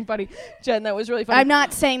fucking funny, Jen. That was really funny. I'm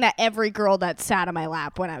not saying that every girl that sat on my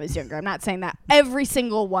lap when I was younger. I'm not saying that every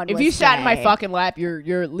single one. If was you sat in my gay. fucking lap,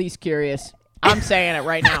 you're at least curious. I'm saying it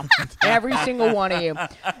right now. Every single one of you.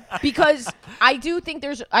 Because I do think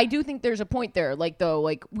there's a point there. Like though,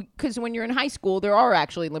 like because when you're in high school, there are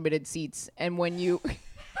actually limited seats, and when you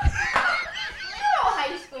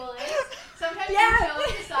high school is? Sometimes Yeah. you go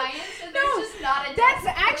into science and there's just not a That's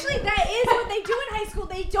actually that is what they do in high school.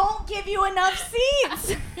 They don't give you enough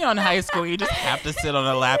seats. You know, in high school, you just have to sit on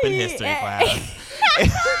a lap in history Yeah. class.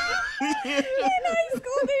 In high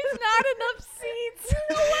school, there's not enough seats.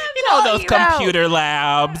 You know those computer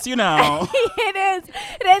labs, you know. It is.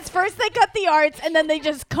 It is. First they cut the arts, and then they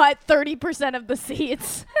just cut 30% of the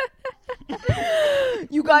seats.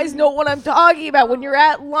 you guys know what I'm talking about when you're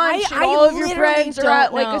at lunch and all of your literally friends are don't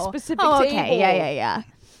at like a know. specific Oh, table. okay. Yeah.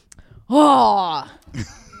 Oh.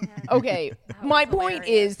 Okay, my point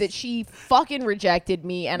is that she fucking rejected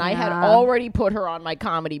me, and I had Yeah. already put her on my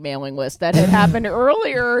comedy mailing list that had happened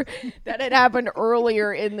earlier. That had happened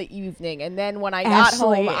earlier in the evening, and then when I got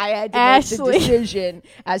home, I had to make the decision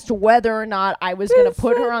as to whether or not I was going to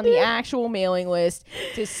put her on the actual mailing list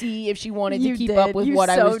to see if she wanted You to keep up did. with You what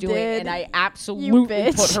I so was doing, did. and I You absolutely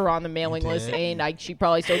bitch. put her on the mailing list, did. and she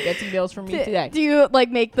probably still gets emails from me today. Do you like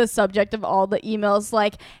make the subject of all the emails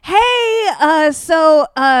like, hey, so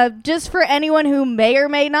just for anyone who may or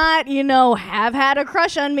may not, have had a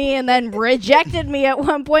crush on me and then rejected me at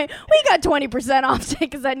one point, we got 20% off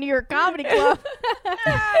tickets at New York Comedy Club.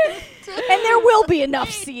 And there will be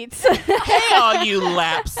enough seats. Hey, all you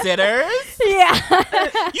lap sitters. Yeah.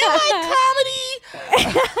 You like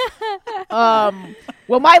comedy?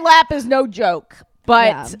 Well, my lap is no joke.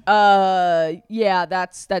 But yeah,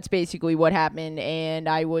 that's basically what happened, and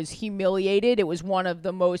I was humiliated. It was one of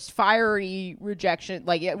the most fiery rejection.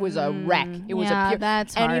 Like it was a wreck. It was yeah, a pure.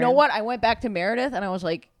 that's And you know hard. what? I went back to Meredith, and I was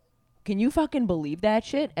like, "Can you fucking believe that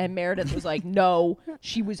shit?" And Meredith was like, "No,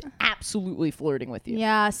 she was absolutely flirting with you."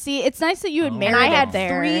 Yeah, see, it's nice that you had Oh. Meredith And I had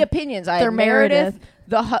there. 3 opinions. I They're had Meredith,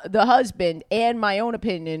 Meredith. the husband, and my own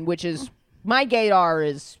opinion, which is my gaydar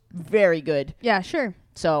is very good. Yeah, sure.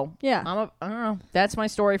 So Yeah. I don't know. That's my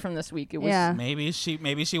story from this week. It was Yeah. Maybe she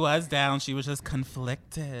was down. She was just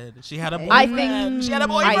conflicted. She had a boyfriend. I think- she had a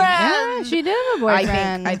boyfriend. Yeah, she did have a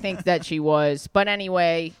boyfriend. I think that she was. But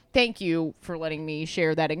anyway, thank you for letting me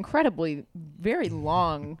share that incredibly very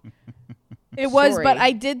long. It was, story. but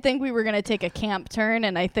I did think we were going to take a camp turn,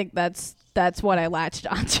 and I think that's what I latched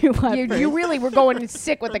onto. At You first. really were going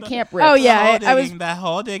sick with the camp riff. Oh, yeah. Hole I was. digging, that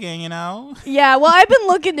hole digging, you know. Yeah, well, I've been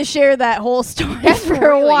looking to share that whole story That's for a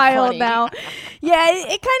really while funny. now. Yeah,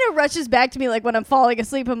 it kind of rushes back to me like when I'm falling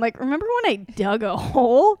asleep. I'm like, remember when I dug a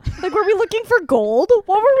hole? Like, were we looking for gold?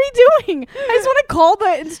 What were we doing? I just want to call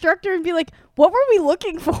the instructor and be like, what were we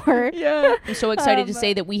looking for? Yeah. I'm so excited to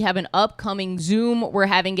say that we have an upcoming Zoom We're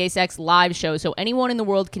Having Gay Sex live show, so anyone in the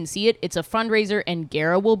world can see it. It's a fundraiser, and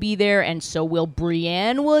Gara will be there, and so will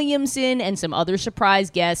Brianne Williamson and some other surprise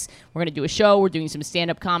guests. We're going to do a show. We're doing some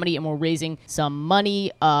stand-up comedy, and we're raising some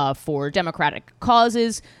money for democratic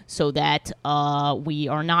causes so that we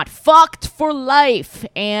are not fucked for life.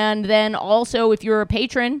 And then also, if you're a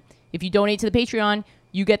patron, if you donate to the Patreon,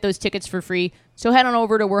 you get those tickets for free. So head on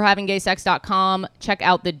over to we'rehavinggaysex.com. Check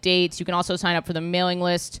out the dates. You can also sign up for the mailing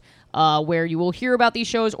list where you will hear about these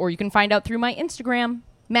shows, or you can find out through my Instagram.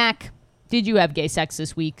 Mac, did you have gay sex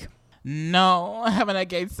this week? No, I haven't had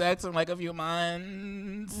gay sex in like a few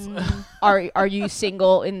months. Are you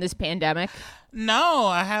single in this pandemic? No,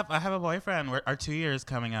 I have a boyfriend. Our 2 years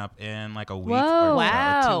coming up in like a week. Whoa. Or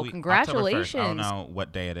Wow, so, 2 weeks, congratulations. October 1st. I don't know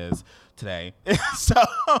what day it is today. So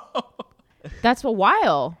That's a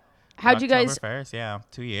while. How'd you guys? October 1st, yeah,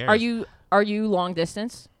 2 years. Are you long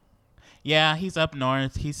distance? Yeah, he's up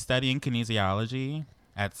north. He's studying kinesiology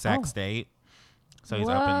at Sac State. So he's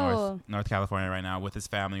up in Whoa. North California right now with his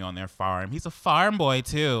family on their farm. He's a farm boy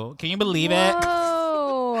too. Can you believe it?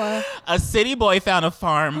 Whoa. A city boy found a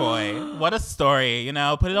farm boy. What a story, you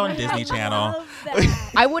know? Put it on Disney Channel. Love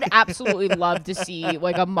that. I would absolutely love to see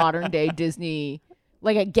like a modern day Disney,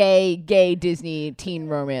 like a gay Disney teen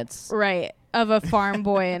romance. Right. Of a farm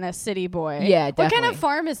boy and a city boy. Yeah, What kind definitely. of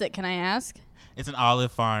farm is it? Can I ask? It's an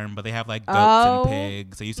olive farm, but they have like goats Oh. and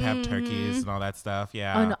pigs. They used to have turkeys and all that stuff.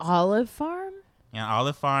 Yeah. An olive farm? Yeah,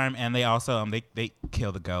 olive farm, and they also they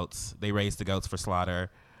kill the goats. They raise the goats for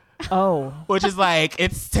slaughter, Oh. which is like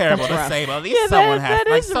it's terrible That's to rough. say, but at least Yeah, someone that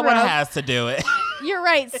has is someone rough. has to do it. You're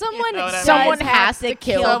right. Someone know what I mean? Someone does has have to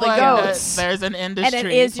kill the Someone goats. There's an and industry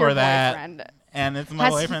it is for your that, boyfriend. and it's my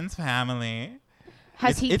Has he- boyfriend's family.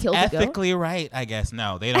 Has he it's killed the goat? ethically right, I guess.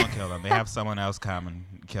 No, they don't kill them. They have someone else come and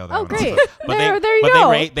kill them. Oh, great. But There you but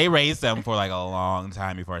go. they raise them for like a long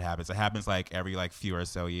time before it happens. It happens like every like few or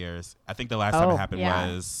so years. I think the last time Oh, it happened yeah.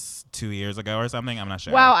 was 2 years ago or something. I'm not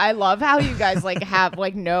sure. Wow, I love how you guys like have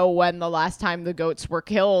like know when the last time the goats were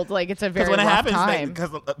killed. Like it's a very Because when it rough happens, time. because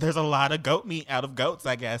there's a lot of goat meat out of goats,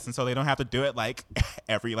 I guess, and so they don't have to do it like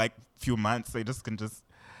every like few months. They just can just.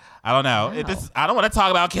 I don't know. It just. I don't want to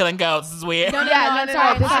talk about killing goats. This is weird. no, I'm no,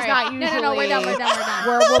 sorry, this sorry. is not No, we're done. usually- We're done.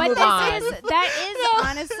 We'll but move on. that is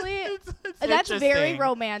honestly, It's that's very interesting.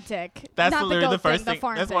 romantic. That's Not literally the, the goat first thing, thing. the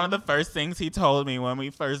farm That's thing. one of the first things he told me when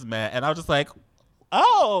we first met, and I was just like,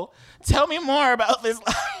 "Oh, tell me more about this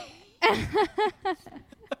life."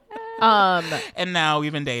 And now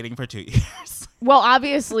we've been dating for 2 years. Well,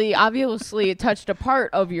 obviously, it touched a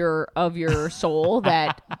part of your soul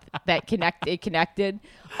that connected.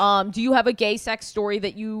 Do you have a gay sex story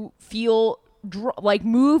that you feel like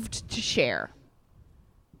moved to share?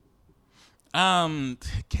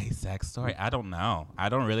 Gay sex story. I don't know. I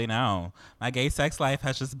don't really know. My gay sex life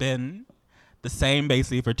has just been the same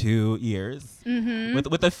basically for 2 years,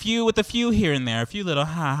 with a few here and there, a few little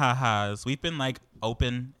ha-ha-has. We've been like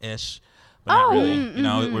open-ish, but not really. You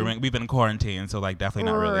know, we've been quarantined, so like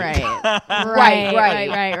definitely not really. Right. Not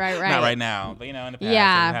right now, but you know, in the past,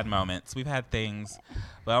 Yeah. we've had moments, we've had things,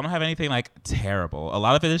 but I don't have anything like terrible. A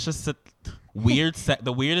lot of it is just weird.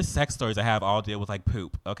 The weirdest sex stories I have all deal with like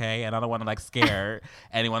poop. Okay, and I don't want to like scare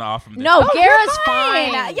anyone off from this. No, Gara's You're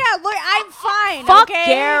fine. Yeah, look, I'm fine. Fuck okay?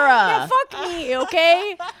 Gara. Yeah, fuck me.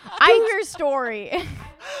 Okay. Do your story. I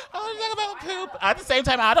want to talk about poop. At the same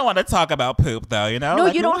time, I don't want to talk about poop though. You know, No,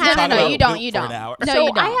 Like, you we don't can have talk to. about You don't, poop you for an don't. hour. No, So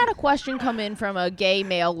you don't. I had a question come in from a gay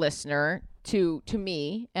male listener to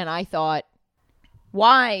me, and I thought,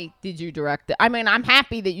 why did you direct it? I mean, I'm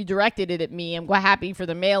happy that you directed it at me. I'm quite happy for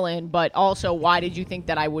the mail-in, but also, why did you think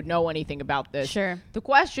that I would know anything about this? Sure. The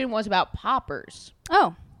question was about poppers.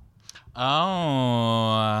 Oh.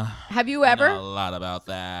 Oh, Have you I ever? know a lot about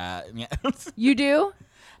that. Yeah. You do?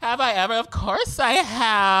 Have I ever? Of course I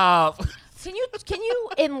have. Can you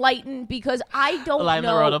enlighten, because I don't Like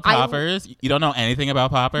know. the road of poppers. You don't know anything about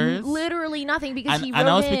poppers? Literally nothing, because he I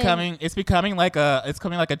know wrote it's becoming like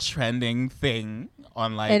a trending thing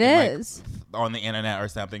on like It in, is. like, on the internet or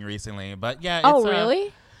something recently. But yeah, Oh, it's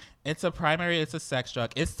really? It's a sex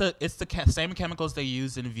drug. It's the same chemicals they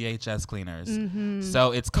use in VHS cleaners.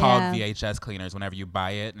 So it's called Yeah. VHS cleaners whenever you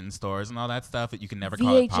buy it in stores and all that stuff. You can never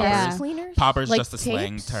call it VHS poppers. cleaners? Poppers Like just a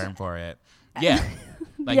slang tapes? term for it. Yeah.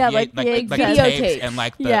 Like Yeah, V- like like VHS. the Videotape. tapes and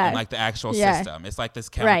like the Yeah. and like the actual Yeah. system. It's like this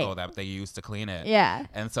chemical Right. that they use to clean it. Yeah.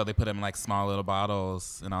 And so they put them in like small little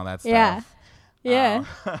bottles and all that stuff. Yeah. Yeah.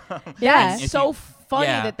 Um, Yeah. If It's so you- funny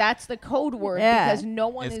yeah. that's the code word, Yeah. because no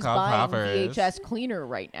one It's is called buying poppers. VHS cleaner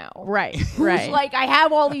right now. Right. Who's Right. like, I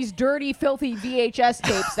have all these dirty, filthy VHS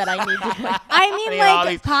tapes that I need to play. I mean, They all like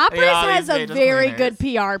these- Poppers they all has these a VHS very cleaners. good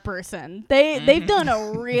PR person. They've done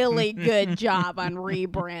a really good job on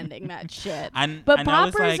rebranding that shit. But I know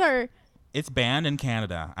it's Poppers like- are It's banned in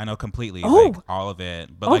Canada. I know completely, Oh. like all of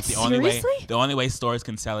it. But Oh, like seriously? the only way stores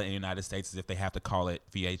can sell it in the United States is if they have to call it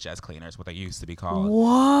VHS cleaners, what they used to be called.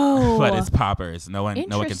 whoa. But it's poppers. No one can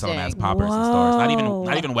sell them as Interesting. poppers in stores. Not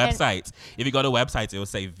Whoa. even websites. If you go to websites, it will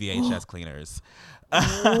say VHS cleaners.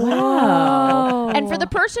 Whoa. And for the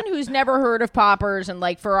person who's never heard of poppers, and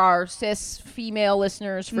like for our cis female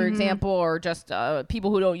listeners, for example, or just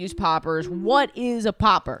people who don't use poppers, what is a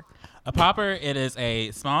popper? A popper, it is a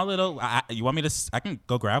small little. You want me to? I can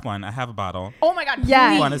go grab one. I have a bottle. Oh my God! Yeah.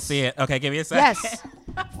 You please. want to see it? Okay, give me a second. Yes.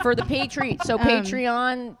 For the Patreon. So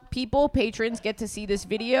Patreon people, patrons get to see this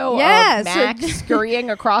video Yeah, of so- Max scurrying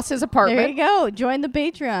across his There apartment. you go. Join the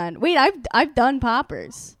Patreon. Wait, I've done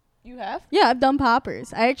Poppers. You have? Yeah, I've done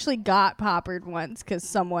poppers. I actually got poppered once because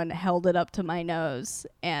someone held it up to my nose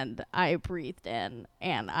and I breathed in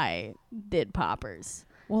and I did poppers.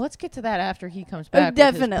 Well, let's get to that after he comes back.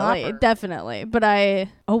 Definitely. But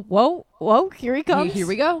whoa, here he comes. Here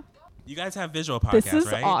we go. You guys have visual podcasts, This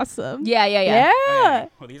is right? awesome. Yeah. Okay.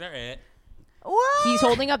 Well, these are it. What? He's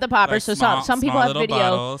holding up the poppers, Like so some people small have little video.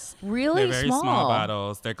 bottles. Really They're very small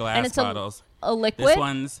bottles. They're glass And it's bottles. a liquid. This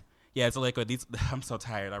one's, yeah, it's a liquid. These, I'm so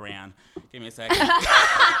tired. I ran. Give me a second.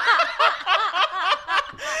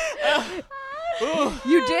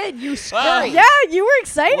 You did. You Wow. scurried. Yeah, you were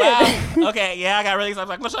excited. Wow. Okay, yeah, I got really excited. I was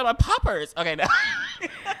like, let's show my poppers. Okay, no.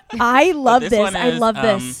 I love This this. one I is, love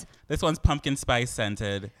this. This one's pumpkin spice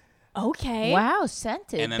scented. Okay. Wow,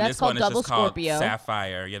 scented. And then That's this called one is Double just called Scorpio.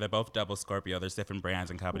 Sapphire. Yeah, they're both double Scorpio. There's different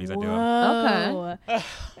brands and companies that do them. Whoa.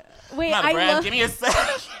 Wait, Not a I brand. love. Give me a sec.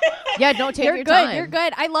 Yeah, don't take You're your good. time. You're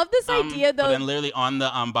good. I love this idea But though. then literally on the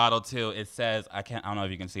bottle too, it says, I don't know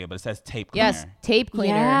if you can see it, but it says tape cleaner. Yes, tape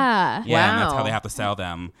cleaner. Yeah. Yeah, and that's how Wow. they have to sell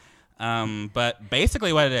them. But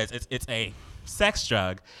basically what it is, it's a sex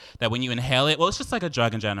drug that when you inhale it, well, it's just like a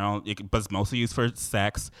drug in general, but it's mostly used for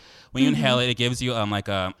sex. When you inhale it, it gives you like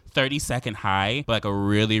a 30-second high, but like a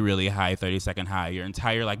really, really high 30-second high. Your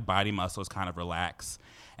entire like body muscles kind of relax.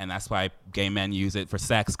 And that's why gay men use it for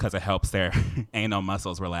sex, because it helps their anal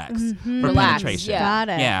muscles relax for Relax, penetration. yeah. Got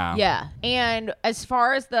it. Yeah. Yeah. And as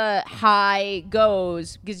far as the high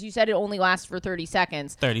goes, because you said it only lasts for 30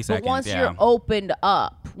 seconds. 30 But seconds, once yeah. you're opened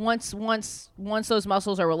up, once those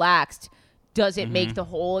muscles are relaxed, does it make the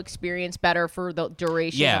whole experience better for the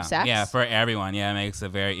duration of sex? Yeah, for everyone. Yeah, it makes it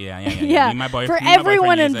very, yeah. Yeah. Me and my boyfriend, For me and my boyfriend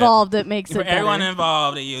everyone use it. involved, it makes For it better. everyone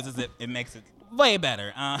involved, it uses it. It makes it way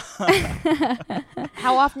better. How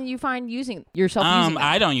often do you find using yourself using them?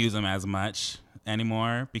 I don't use them as much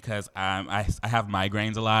anymore because I have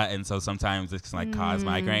migraines a lot, and so sometimes it can like cause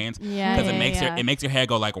migraines. Yeah, because yeah, it makes your head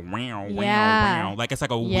go like wow, wow, Yeah. wow. Like it's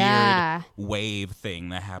like a Yeah. weird wave thing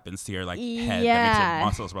that happens to your like head that makes Yeah. your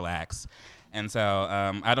muscles relax. And so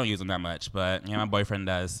I don't use them that much, but my boyfriend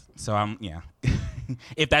does. So I'm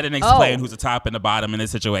if that didn't explain who's the top and the bottom in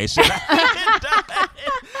this situation.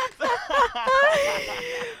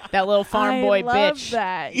 That little farm I boy love bitch.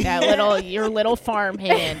 that. Your little farm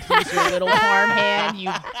hand. He's your little farm hand.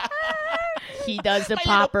 He does the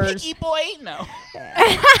poppers. Picky boy, no.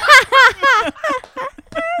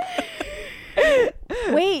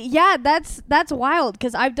 Wait, yeah, that's wild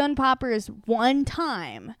because I've done poppers one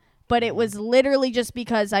time, but it was literally just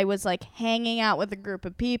because I was like hanging out with a group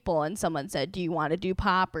of people and someone said, "Do you want to do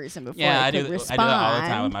poppers?" And before Yeah, I I could do respond, that all the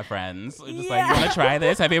time with my friends. Just like, Yeah. you want to try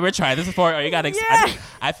this? Have you ever tried this before? Or you got to. Yeah.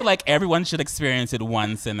 I feel like everyone should experience it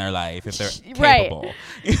once in their life if they're Right. capable.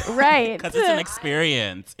 Right. Because it's an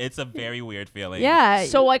experience. It's a very weird feeling. Yeah.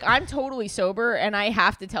 So like I'm totally sober, and I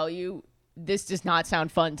have to tell you, this does not sound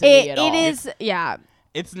fun to me at all. it is. Yeah.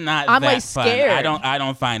 It's not I'm, that like, fun. scared. I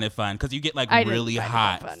don't find it fun because you get like I didn't really find it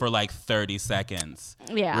hot fun. for like 30 seconds.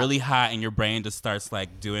 Yeah. Really hot, and your brain just starts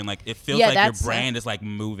like doing like it feels Yeah, like your that's- brain is like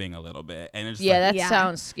moving a little bit, and it's just, Yeah, like, that Yeah.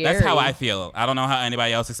 sounds scary. that's how I feel. I don't know how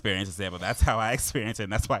anybody else experiences it, but that's how I experience it,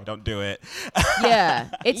 and that's why I don't do it. Yeah,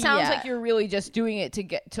 it sounds Yeah. like you're really just doing it to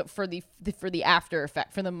get to for the after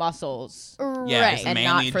effect for the muscles. Yeah, Right. it's And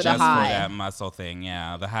mainly not for the just high. for that muscle thing.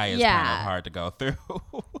 Yeah, the high is kind Yeah. of hard to go through.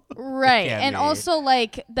 Right. can And be. also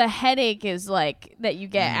like the headache is like that you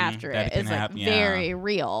get Mhm, after that it can is like happen, yeah. very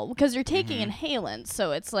real because you're taking inhalants,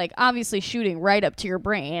 so it's like obviously shooting right up to your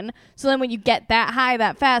brain. So then when you get that high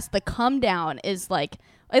that fast, the come down is like,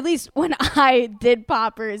 at least when I did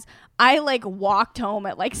poppers, I like walked home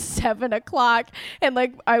at like 7:00 and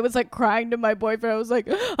like I was like crying to my boyfriend. I was like,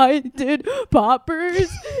 I did poppers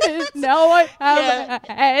and now I have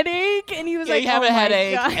a headache. And he was Yeah, like, you have "Oh a my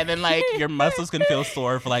headache, God." and then like your muscles can feel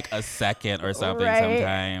sore for like a second or something Right.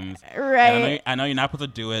 sometimes. Right. And I know you're not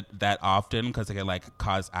supposed to do it that often because it can like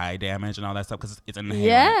cause eye damage and all that stuff because it's inhalant.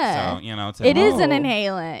 Yeah. So It is an Oh.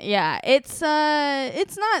 inhalant. Yeah. It's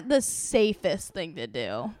not the safest thing to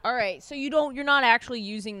do. All right, so you're not actually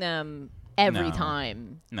using them every No.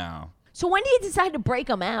 time. No. So when do you decide to break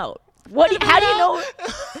them out? How do you know?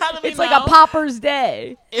 How do we It's like know? a popper's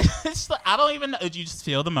day. It's like, I don't even know. You just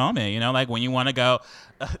feel the moment, like when you want to go.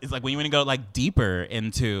 It's like when you want to go like deeper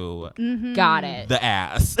into Got it. the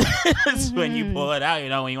ass. It's when you pull it out.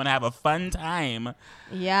 When you want to have a fun time,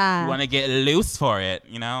 Yeah. you want to get loose for it.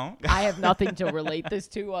 I have nothing to relate this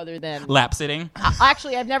to other than Lap sitting.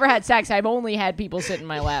 actually I've never had sex. I've only had people sit in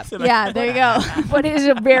my lap. Yeah, there you go. But it is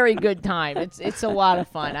a very good time. It's a lot of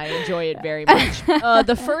fun. I enjoy it very much.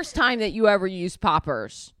 The first time that you ever used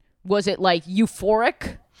poppers, was it like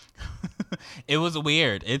euphoric? It was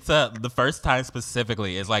weird. It's the first time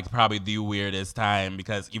specifically is like probably the weirdest time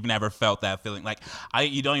because you've never felt that feeling. Like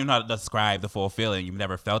you don't even know how to describe the full feeling. You've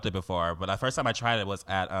never felt it before. But the first time I tried it was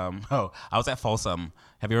at I was at Folsom.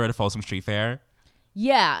 Have you ever heard of Folsom Street Fair?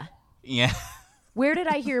 Yeah. Yeah. Where did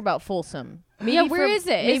I hear about Folsom? Maybe Yeah, where is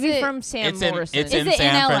it? Maybe Is it- from Sam It's in- Morrison. it's Is it in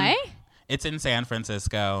San Fran- LA? It's in San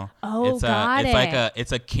Francisco. Oh, it's got it's like it.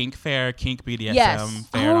 it's a kink fair, kink BDSM Yes.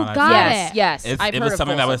 fair. And Oh, all that got stuff. it. Yes. It I've heard was of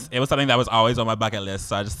something Folsom. it was something that was always on my bucket list,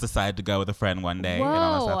 so I just decided to go with a friend one day and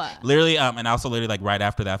all that Whoa. stuff. Literally, and also literally like right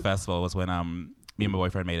after that festival was when me and my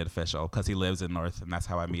boyfriend made it official because he lives in North, and that's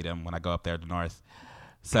how I meet him when I go up there to North.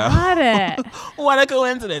 So Got it. what a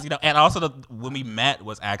coincidence, and also when we met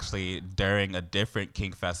was actually during a different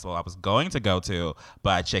kink festival I was going to go to,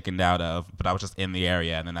 but I chickened out of. But I was just in the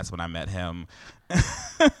area, and then that's when I met him.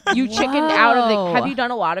 You chickened out of the. Whoa. Have you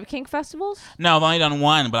done a lot of kink festivals? No, I've only done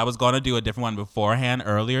one, but I was going to do a different one beforehand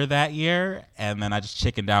earlier that year, and then I just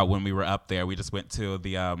chickened out when we were up there. We just went to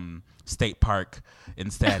the state park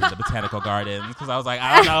instead, the botanical gardens, because I was like,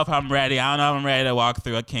 I don't know if I'm ready. I don't know if I'm ready to walk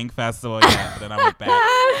through a kink festival yet. But then I went back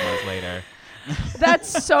months later.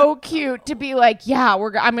 That's so cute to be like, yeah,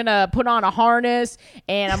 I'm gonna put on a harness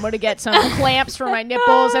and I'm gonna get some clamps for my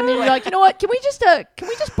nipples, and then you're like, you know what? Can we just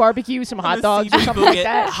barbecue some hot dogs or something like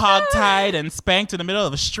that? Hog-tied and spanked in the middle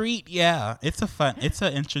of a street. Yeah, it's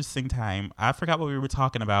an interesting time. I forgot what we were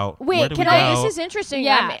talking about. Wait, Where did can we I- go? This is interesting.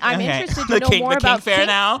 Yeah. I'm Okay. interested to the know kink, more the about kink fair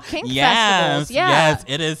now. kink yes, festivals. Yeah. yes,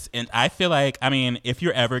 it is. And I feel like, I mean, if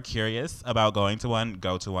you're ever curious about going to one,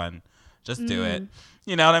 go to one. Just do it.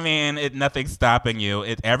 You know what I mean? Nothing's stopping you.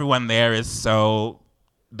 Everyone there is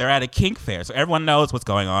they're at a kink fair, so everyone knows what's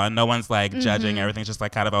going on. No one's like judging. Everything's just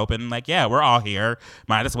like kind of open. Like, yeah, we're all here.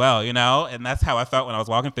 Might as well, And that's how I felt when I was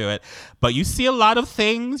walking through it. But you see a lot of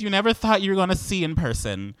things you never thought you were going to see in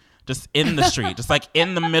person. Just in the street, just like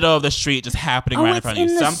in the middle of the street, just happening right in front of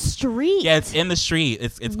you. the street. Yeah, it's in the street.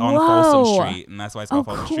 It's on Whoa. Folsom Street, and that's why it's called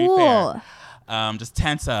Folsom Street cool. Fair. Just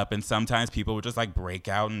tense up, and sometimes people would just like break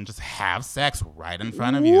out and just have sex right in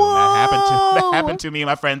front of you. That happened to me and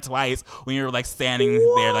my friend twice when we were like standing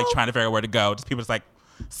there, like trying to figure out where to go. Just people just like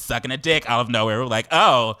sucking a dick out of nowhere. We're like,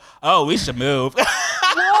 oh, we should move.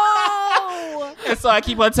 Whoa. And so I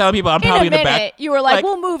keep on telling people I'm In probably a in the minute, back. you were like, like-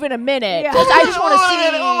 we'll move in a minute. Yeah. 'Cause I just want to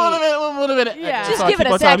see. One minute. Yeah. Just So I give it keep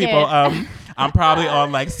a on telling second. people, I'm probably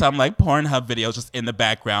on like some like Pornhub videos just in the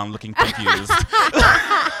background looking confused.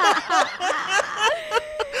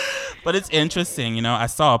 But it's interesting, I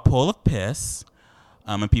saw a pool of piss,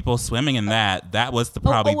 and people swimming in that. That was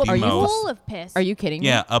probably a the most. pool of piss. Are you kidding me?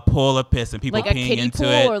 Yeah, a pool of piss and people Like a peeing kiddie into pool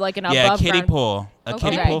it. or like an yeah, above kiddie ground- pool. A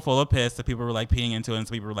kiddie Okay. pool full of piss that people were like peeing into, and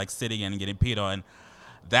so people were like sitting in and getting peed on.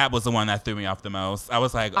 That was the one that threw me off the most. I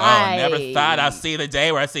was like, I never thought I'd see the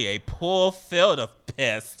day where I see a pool filled of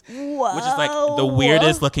piss, which is like the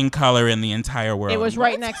weirdest looking color in the entire world. It was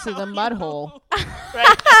right next to the mud hole.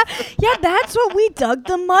 Yeah, that's what we dug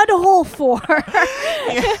the mud hole for.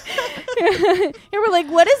 And we're like,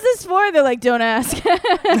 what is this for? They're like, don't ask.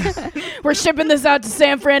 We're shipping this out to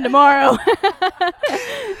San Fran tomorrow.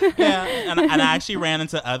 Yeah, and I actually ran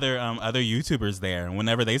into other YouTubers there. And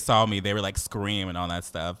whenever they saw me, they were like screaming and all that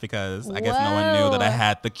stuff because I guess no one knew that I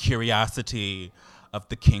had the curiosity of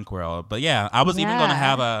the kink world. But yeah, I was even going to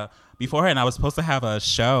have beforehand, I was supposed to have a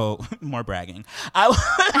show. More bragging.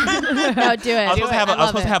 No, do it. I was supposed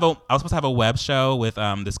I to have a web show with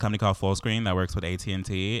this company called Fullscreen that works with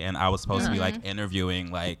AT&T, and I was supposed to be like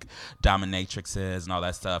interviewing like dominatrixes and all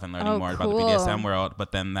that stuff and learning more about the cool. BDSM world.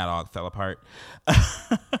 But then that all fell apart.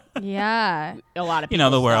 Yeah. A lot of people.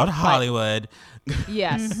 The world, stuff, but- Hollywood.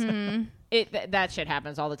 Yes. That shit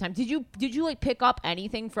happens all the time. Did you like pick up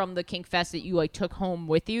anything from the Kink Fest that you like took home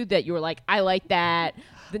with you that you were like, I like that?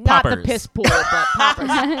 Not the Poppers. piss pool, but poppers.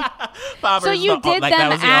 Poppers, So you did like, that them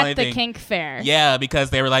was the only at the thing. kink fair. Yeah, because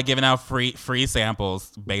they were like giving out free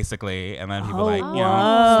samples basically, and then people like whoa.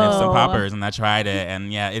 sniff some poppers, and I tried it,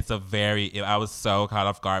 and yeah, I was so caught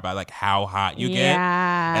off guard by like how hot you get,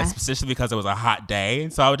 Yeah. and especially because it was a hot day,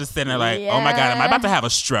 so I was just sitting there like, oh my god, am I about to have a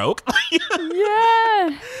stroke?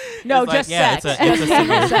 Yeah. No, It's just like, yeah, sex. it's a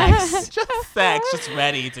severe sex. just sex, just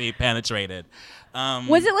ready to be penetrated.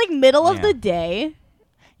 Was it like middle of Yeah. the day?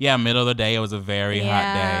 Yeah, middle of the day. It was a very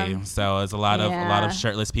Yeah. hot day, so it was a lot Yeah. of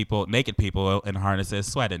shirtless people, naked people in harnesses,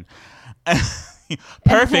 sweating.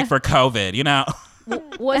 Perfect for COVID,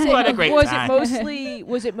 Was What a it great was time.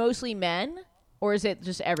 it mostly men or is it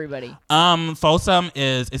just everybody? Folsom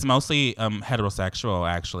is mostly heterosexual,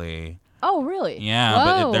 actually. Oh, really?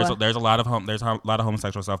 Yeah, Whoa. but there's a lot of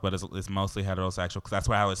homosexual stuff, but it's mostly heterosexual because that's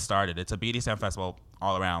where how it started. It's a BDSM festival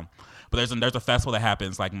all around, But there's a festival that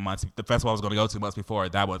happens like months. The festival I was going to go to months before,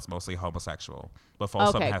 that was mostly homosexual. But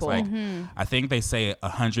Folsom has cool. like, I think they say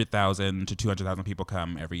 100,000 to 200,000 people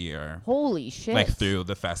come every year. Holy shit. Like through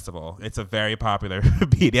the festival. It's a very popular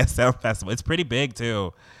BDSM festival. It's pretty big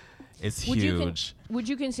too. It's huge. Would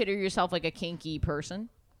you consider yourself like a kinky person?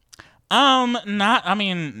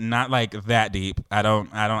 Not like that deep. I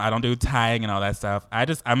don't do tying and all that stuff.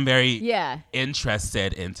 I'm very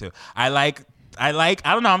interested into.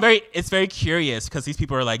 It's very curious because these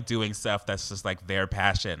people are like doing stuff that's just like their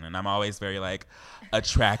passion, and I'm always very like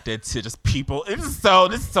attracted to just people. This is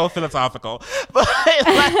so philosophical, but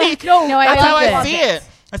like, No, that's how I love see it.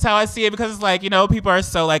 That's how I see it because it's like, people are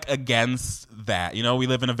so like against that. We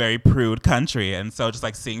live in a very prude country, and so just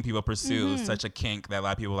like seeing people pursue such a kink that a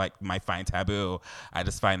lot of people like might find taboo, I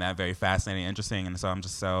just find that very fascinating and interesting, and so I'm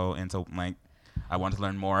just so into like, I want to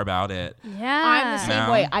learn more about it. Yeah. I'm the same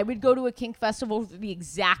way. I would go to a kink festival for the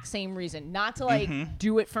exact same reason. Not to like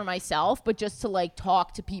do it for myself, but just to like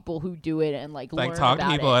talk to people who do it and like learn talk about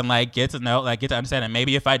to people it. and like get to know, like get to understand. And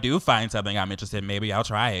maybe if I do find something I'm interested in, maybe I'll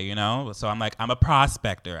try it, So I'm a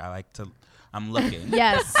prospector. I'm looking.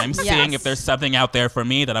 Yes. I'm seeing if there's something out there for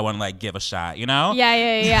me that I want to like give a shot, Yeah.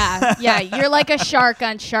 Yeah. You're like a shark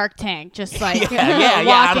on Shark Tank, just like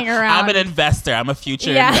walking around. I'm an investor. I'm a future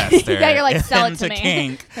investor. Yeah, you're like, sell it to me.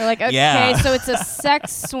 Kink. You're like, okay, so it's a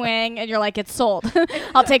sex swing, and you're like, it's sold.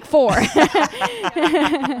 I'll take 4.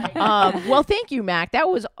 Well, thank you, Mac. That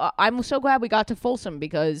was. I'm so glad we got to Folsom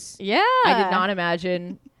because I did not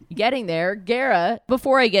imagine getting there. Gara,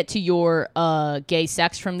 before I get to your gay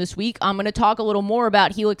sex from this week, I'm going to talk a little more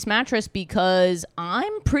about Helix Mattress because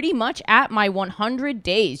I'm pretty much at my 100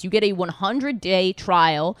 days. You get a 100-day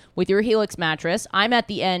trial with your Helix Mattress. I'm at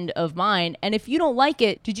the end of mine, and if you don't like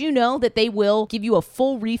it, did you know that they will give you a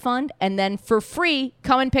full refund and then for free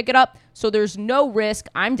come and pick it up? So there's no risk.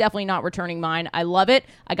 I'm definitely not returning mine. I love it.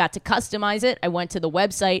 I got to customize it. I went to the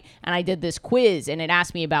website and I did this quiz, and it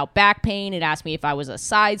asked me about back pain. It asked me if I was a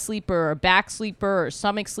side sleeper or a back sleeper or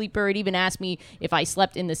stomach sleeper. It even asked me if I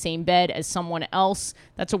slept in the same bed as someone else.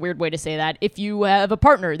 That's a weird way to say that. If you have a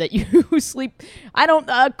partner that you sleep,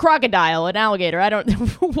 a crocodile, an alligator. I don't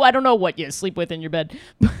know what you sleep with in your bed.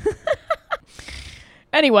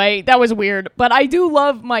 Anyway, that was weird, but I do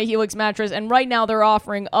love my Helix mattress, and right now they're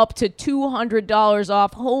offering up to $200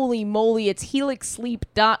 off. Holy moly, it's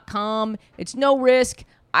helixsleep.com. It's no risk.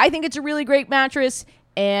 I think it's a really great mattress,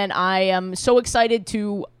 and I am so excited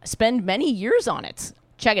to spend many years on it.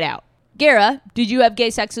 Check it out. Gara, did you have gay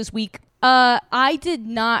sex this week? I did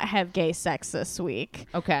not have gay sex this week.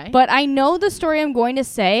 Okay. But I know the story I'm going to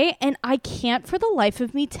say, and I can't for the life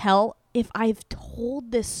of me tell if I've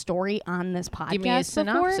told this story on this podcast. Give me a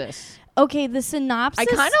synopsis. Before. Okay, the synopsis.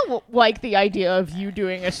 I kind of like the idea of you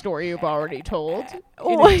doing a story you've already told,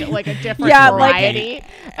 like a different variety,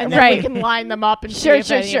 and then we can line them up and see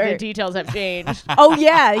if any of the details have changed. Oh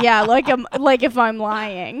yeah, like if I'm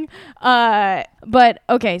lying. But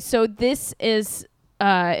okay, so this is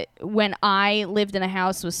when I lived in a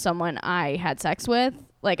house with someone I had sex with.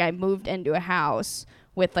 Like I moved into a house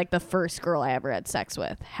with like the first girl I ever had sex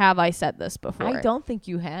with. Have I said this before? I don't think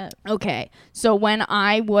you have. Okay. So when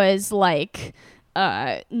I was like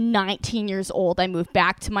 19 years old, I moved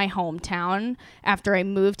back to my hometown after I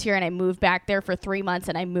moved here, and I moved back there for 3 months,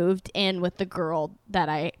 and I moved in with the girl that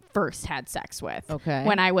I first had sex with. Okay.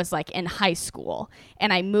 When I was like in high school,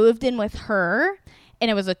 and I moved in with her. And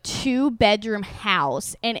it was a 2-bedroom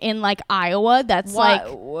house, and in like Iowa, that's like.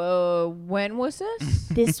 When was this?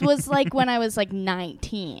 This was like when I was like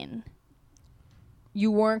 19. You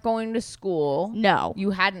weren't going to school. No.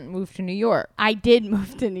 You hadn't moved to New York. I did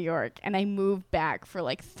move to New York, and I moved back for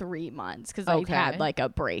like 3 months because I had like a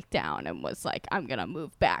breakdown and was like, I'm going to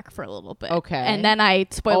move back for a little bit. Okay. And then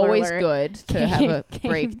spoiler always alert, good to have a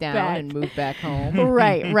breakdown back. and move back home.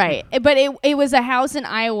 Right. But it was a house in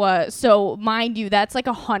Iowa, so mind you, that's like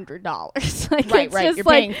 $100. Like, right. Just You're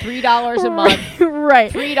like, paying $3 a month. Right.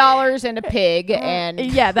 $3 and a pig and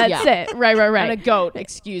that's it. Right. And a goat,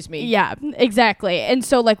 excuse me. Yeah, exactly. And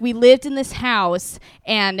so like we lived in this house,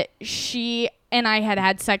 and she and I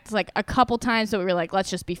had sex like a couple times, so we were like,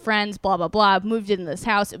 let's just be friends, blah, blah, blah. Moved into this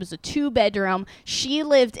house. It was a 2-bedroom. She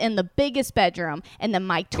lived in the biggest bedroom, and then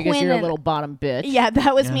my twin. Because you're a little bottom bitch. Yeah,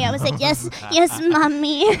 that was me. I was like, yes,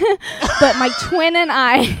 mommy. But my twin and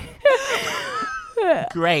I.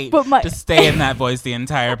 Great. But just stay in that voice the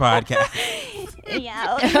entire podcast.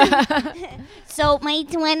 Yeah. So my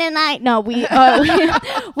twin and I. No,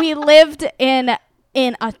 we lived in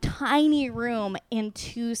in a tiny room in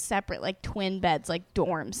 2 separate like twin beds, like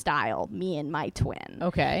dorm style, me and my twin.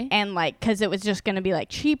 Okay. And like, cause it was just gonna be like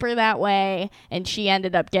cheaper that way, and she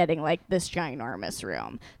ended up getting like this ginormous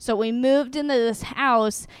room. So we moved into this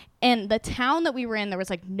house, and the town that we were in, there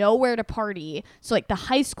was like nowhere to party. So like the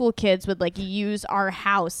high school kids would like use our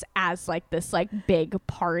house as like this like big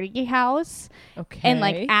party house. Okay. And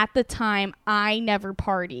like at the time, I never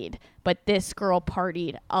partied, but this girl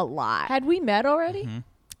partied a lot. Had we met already?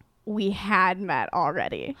 We had met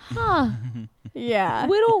already. Huh. Yeah.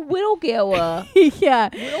 Little girl. Yeah.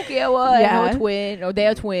 Little girl and Yeah. her twin. Or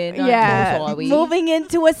their twin. Yeah. I'm so sorry. Moving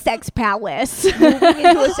into a sex palace. Moving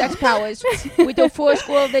into a sex palace with the first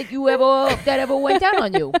girl that ever went down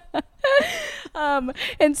on you.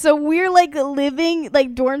 And so we're like living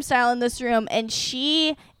like dorm style in this room, and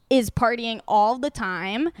she is partying all the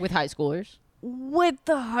time With high schoolers. with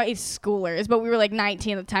the high schoolers, but we were like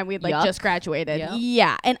 19 at the time. We had like Yuck. just graduated. Yeah.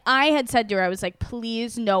 Yeah. And I had said to her, I was like,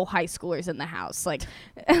 please no high schoolers in the house. Like,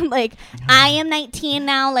 like I am 19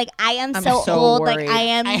 now. Like, I am I'm so so old. worried. Like, I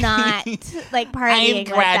am not like partying.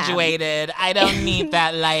 I've graduated. I don't need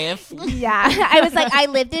that life. With them. Yeah. I was like, I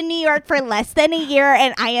lived in New York for less than a year,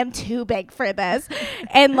 and I am too big for this.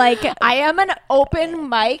 and like I am an open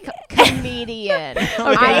mic comedian.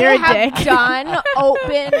 I you're a have dick. done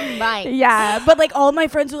open mic. yeah, but like all my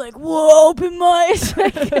friends were like, whoa, open mics.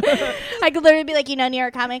 I could literally be like, you know, New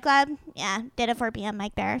York Comic Club? Yeah, did a 4 p.m.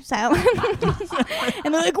 mic there. So,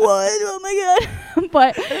 And they're like, what? Oh my God.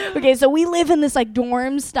 But okay, so we live in this like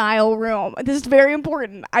dorm style room. This is very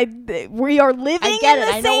important. We are living I get in it.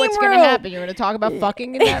 the I know same what's room. going to happen. You're going to talk about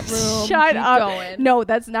fucking in that room. Shut Keep up. going. No,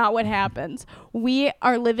 that's not what happens. We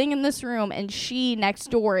are living in this room, and she next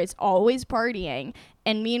door is always partying.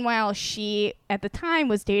 And meanwhile, she at the time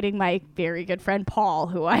was dating my very good friend Paul,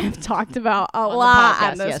 who I have talked about a the lot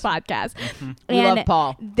podcast, on this yes. podcast. We And love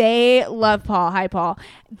Paul. They love Paul. Hi, Paul.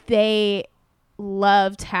 They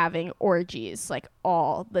loved having orgies like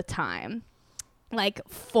all the time, like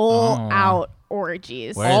full Oh. out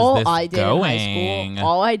orgies. Where is All this I did in high going? school,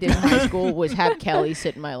 all I did in high school was have Kelly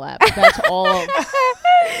sit in my lap. That's all.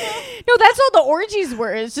 No, that's all the orgies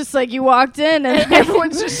were. It's just like you walked in and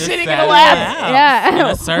everyone's just Just sitting in sat a lap. in Yeah. a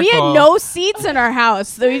We circle. had no seats in our house.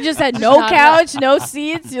 So we just had no Shut up. couch, no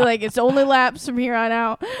seats. You're like, it's only laps from here on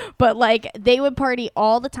out. But like they would party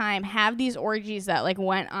all the time, have these orgies that like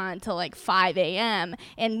went on till like 5 a.m.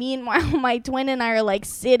 And meanwhile, my twin and I are like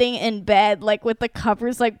sitting in bed, like with the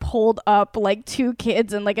covers like pulled up, like 2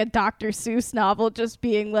 kids and like a Dr. Seuss novel, just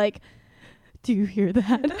being like, do you hear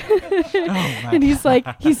that? And he's like,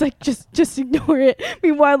 just ignore it.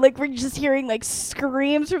 Meanwhile, like we're just hearing like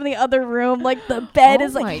screams from the other room. Like the bed Oh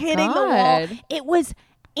is like my hitting the wall. God. It was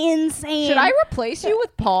insane. Should I replace you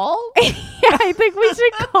with Paul? Yeah, I think we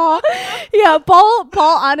should call. Yeah, Paul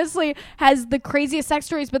honestly has the craziest sex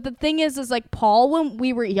stories. But the thing is like Paul, when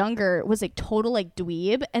we were younger, was like total like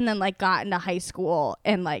dweeb, and then like got into high school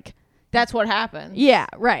and like That's what happened. yeah,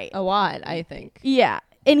 right. A lot, I think. Yeah.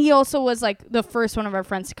 And he also was like the first one of our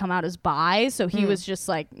friends to come out as bi, so he was just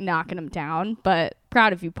like knocking him down. But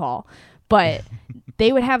proud of you, Paul. But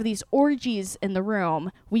they would have these orgies in the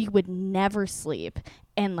room. We would never sleep.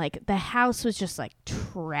 And like the house was just like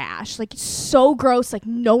trash, like so gross. Like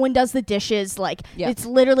no one does the dishes. Like it's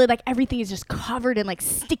literally like everything is just covered in like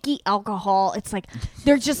sticky alcohol. It's like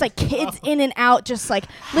there's just like kids in and out, just like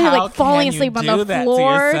literally How like falling can you asleep on do the that floor.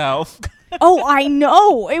 to yourself? Oh, I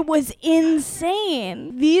know. It was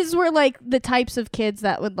insane. These were like the types of kids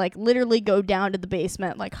that would like literally go down to the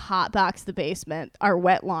basement, like hotbox the basement. Our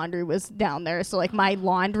wet laundry was down there. So like my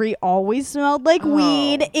laundry always smelled like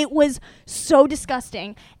weed. It was so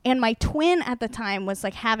disgusting. And my twin at the time was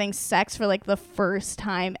like having sex for like the first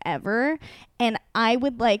time ever. And I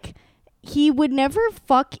would like, he would never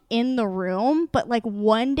fuck in the room, but like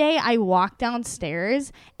one day I walked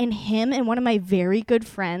downstairs and him and one of my very good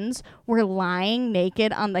friends were lying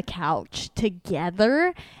naked on the couch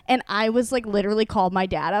together, and I was like literally called my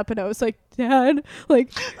dad up and I was like, Dad,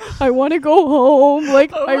 like I want to go home,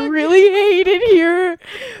 like I really hate it here.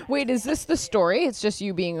 Wait, is this the story? It's just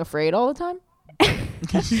you being afraid all the time?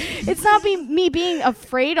 It's not me being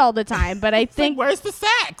afraid all the time, but I think Where's the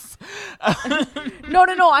sex?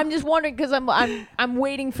 No. I'm just wondering because I'm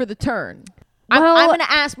waiting for the turn. Well- I'm gonna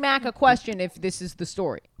ask Mac a question if this is the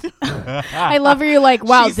story. I love her. You're like,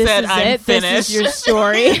 wow, She this said, is "I'm it. finished." This is your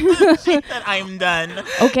story. She said, I'm done.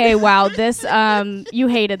 Okay, wow, this you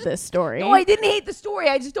hated this story. No, I didn't hate the story.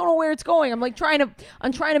 I just don't know where it's going. I'm like trying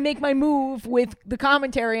to make my move with the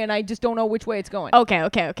commentary, and I just don't know which way it's going.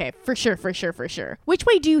 Okay. For sure. Which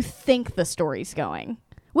way do you think the story's going?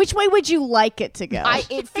 Which way would you like it to go?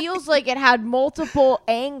 It feels like it had multiple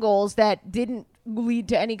angles that didn't lead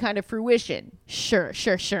to any kind of fruition. Sure.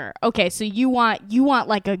 Okay, so you want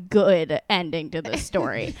like a good ending to this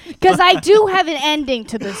story. Because I do have an ending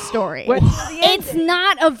to this story. It's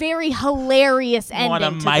not a very hilarious ending want a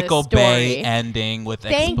to Michael this story. Bay ending with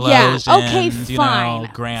Thank- explosions, yeah, okay, you fine, know,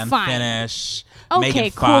 grand fine. finish, Okay,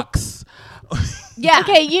 Megan cool. Fox. Yeah.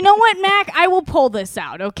 Okay, you know what, Mac? I will pull this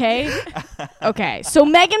out, okay? Okay, so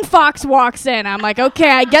Megan Fox walks in. I'm like, okay,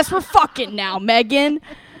 I guess we're fucking now, Megan.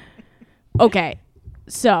 Okay,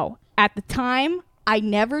 so at the time, I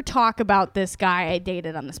never talk about this guy I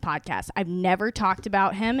dated on this podcast. I've never talked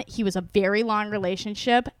about him. He was a very long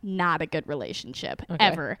relationship, not a good relationship,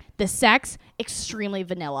 ever. The sex, extremely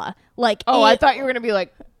vanilla. Like, I thought you were going to be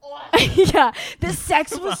like, yeah, the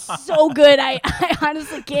sex was so good. I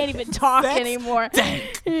honestly can't even talk anymore.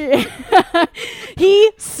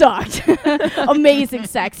 He sucked. Amazing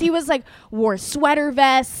sex. He was like wore sweater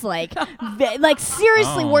vests, like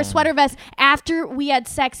seriously wore sweater vests. After we had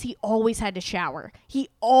sex, he always had to shower. He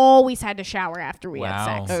always had to shower after we had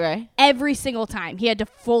Wow. sex. okay. Every single time. He had to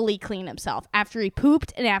fully clean himself after he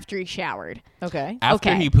pooped and after he showered. Okay. After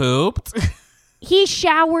Okay. he pooped. He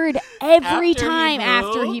showered every After he time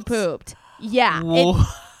after he pooped. Yeah. Whoa.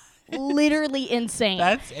 Literally insane.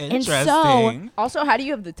 That's And interesting. so, Also, how do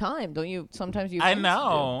you have the time? Don't you sometimes you? I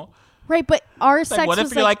know. right, but our Like, sex what if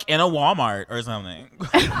was you're like in a Walmart or something?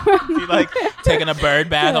 You like taking a bird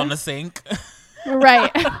bath on the sink. right.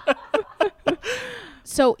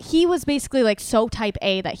 So he was basically like so type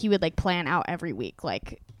A that he would like plan out every week,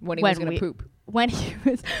 like when he was going to poop. When he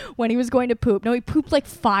was going to poop. No, he pooped like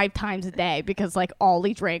 5 times a day because like all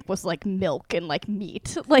he drank was like milk and like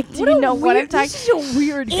meat. Like, do you know what I'm talking? This is a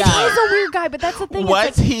weird It guy. is a weird guy, but that's the thing. Was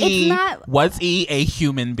it's like, he? It's not. Was he a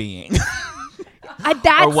human being,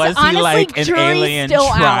 That's or was he honestly, like an jury's alien still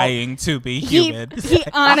out. trying to be human? He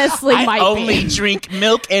honestly I might only be. drink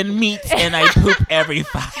milk and meat, and I poop every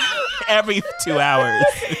 2 hours.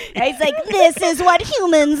 He's like, this is what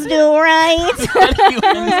humans do, right? What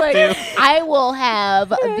humans do. I will have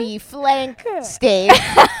the flank steak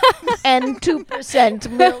and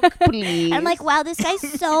 2% milk, please. I'm like, wow, this guy's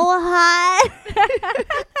so hot.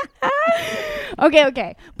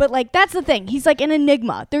 Okay. But like that's the thing. He's like an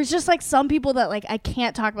enigma. There's just like some people that like I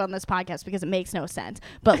can't talk about in this podcast because it makes no sense.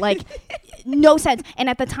 But like no sense. And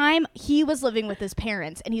at the time he was living with his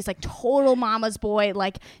parents and he's like total mama's boy,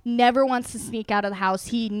 like never wants to sneak out of the house.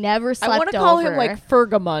 He never slept I want to call over. him like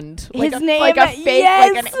Fergamund. His like name, like a fake,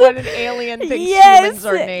 yes. like what an alien thinks yes. humans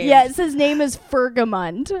are named. Yes, his name is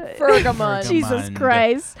Fergamund. Fergamund. Jesus Fergamund.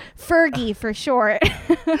 Christ. Fergie for short.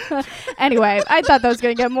 Anyway, I thought that was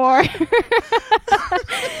going to get more.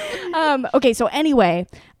 Okay, so anyway,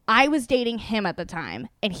 I was dating him at the time,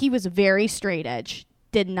 and he was very straight edge.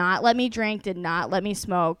 Did not let me drink, did not let me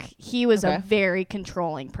smoke. He was a Okay. very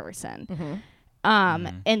controlling person.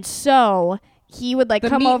 And so he would like The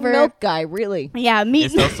come meat over. and milk guy, really. Yeah, meet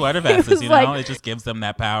It's those sweater vests, was you know. like- It just gives them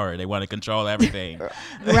that power. They want to control everything.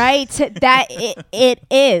 Right, that it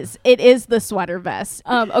is the sweater vest.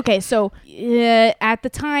 Okay, so at the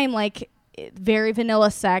time, like very vanilla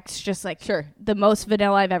sex, just like Sure. the most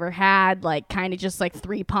vanilla I've ever had, like kind of just like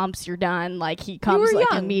 3 pumps, you're done. Like he comes were like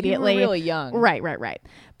young. immediately. You were really young. Right.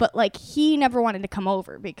 But like he never wanted to come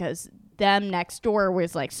over because them next door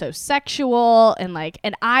was like so sexual and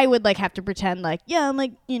I would like have to pretend like, yeah, I'm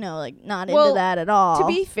like, you know, like not into Well, that at all. To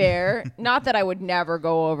be fair, not that I would never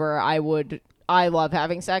go over. I love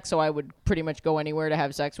having sex, so I would pretty much go anywhere to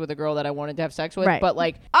have sex with a girl that I wanted to have sex with. Right. But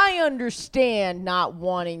like, I understand not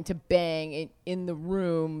wanting to bang in the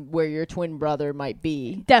room where your twin brother might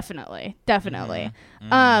be. Definitely.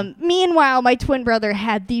 Meanwhile, my twin brother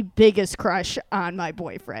had the biggest crush on my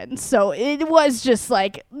boyfriend. So it was just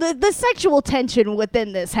like the sexual tension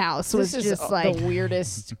within this house was This is just like the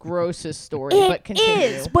weirdest, grossest story. it but continue.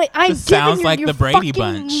 is. But I'm This giving sounds you like your the Brady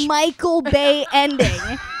fucking Bunch. Michael Bay ending.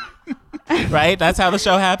 Right? That's how the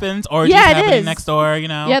show happens. Or Yeah, just it happening is. next door, you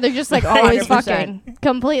know? Yeah, they're just like always 100%. fucking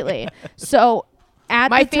completely. So at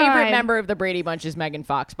My the favorite time, member of the Brady Bunch is Megan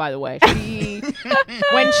Fox, by the way.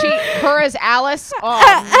 Her as Alice,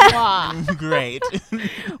 mwah. Great.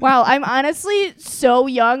 Wow, I'm honestly so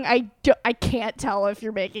young. I can't tell if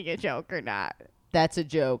you're making a joke or not. That's a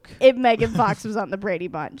joke. If Megan Fox was on the Brady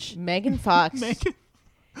Bunch. Megan Fox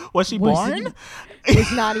Was she born?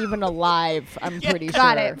 was not even alive, I'm pretty sure.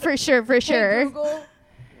 Got it. For sure. Hey, Google,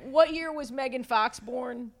 what year was Megan Fox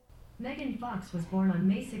born? Megan Fox was born on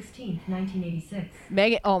May 16, 1986.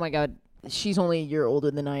 Megan, oh my God. She's only a year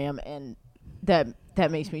older than I am, and that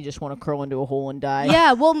makes me just want to curl into a hole and die.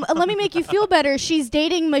 Yeah, well, let me make you feel better. She's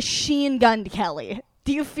dating Machine Gun Kelly.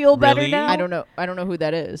 Do you feel better Really? now? I don't know who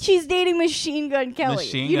that is. She's dating Machine Gun Kelly.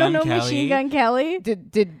 Machine You don't Gun know Kelly? Machine Gun Kelly?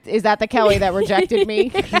 Is that the Kelly that rejected me?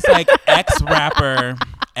 He's like ex-rapper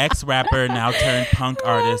now turned punk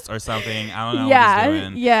artist or something. I don't know what he's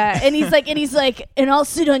doing. Yeah. And he's like, and I'll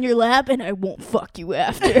sit on your lap and I won't fuck you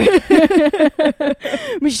after.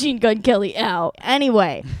 Machine Gun Kelly out.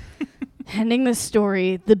 Anyway, ending the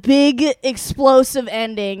story, the big explosive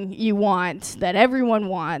ending you want, that everyone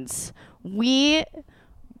wants.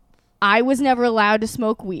 I was never allowed to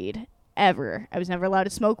smoke weed. Ever. I was never allowed to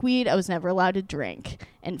smoke weed. I was never allowed to drink.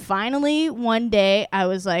 And finally, one day, I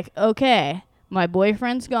was like, okay, my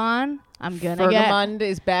boyfriend's gone. I'm going to get... Fergamund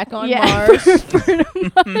is back on Yeah, Mars.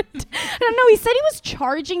 Fergamund. I don't know. He said he was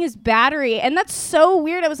charging his battery. And that's so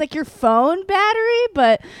weird. I was like, your phone battery?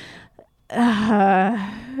 But...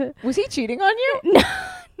 Was he cheating on you? No.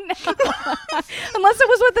 Unless it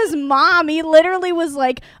was with his mom. He literally was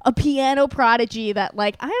like a piano prodigy that,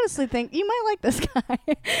 like, I honestly think you might like this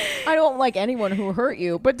guy. I don't like anyone who hurt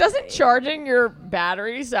you, but doesn't charging your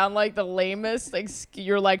battery sound like the lamest? Like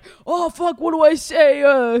you're like, oh fuck, what do I say?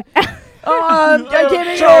 I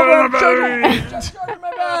can't charging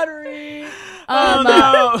my battery.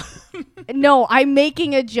 No, I'm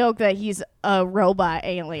making a joke that he's a robot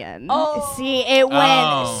alien. Oh. See, it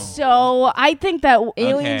went so. I think that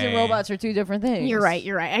Aliens and Okay. robots are two different things. you're right.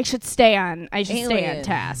 I should stay on. Stay on Alien.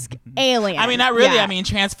 task. Alien. I mean, not really. Yeah. I mean,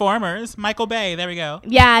 Transformers. Michael Bay. There we go.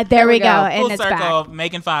 Yeah, there we go. And Full it's circle. back.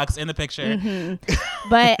 Megan Fox in the picture.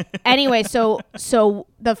 But anyway, so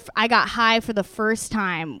I got high for the first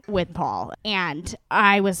time with Paul, and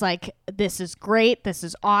I was like, "This is great. This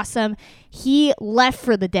is awesome." He left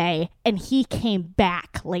for the day, and he came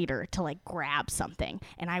back later to like grab something,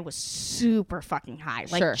 and I was super fucking high,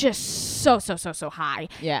 like Sure. just so high.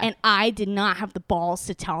 Yeah. And I did not have the balls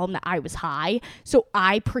to tell him that I was high, so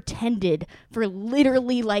I pretended for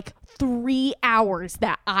literally like 3 hours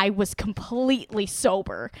that I was completely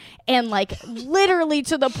sober, and like literally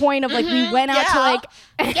to the point of like we went out to like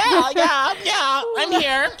yeah, I'm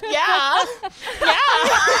here. Yeah.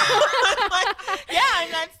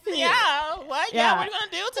 I'm not. Yeah. What? Yeah. What are you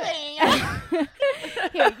gonna do today?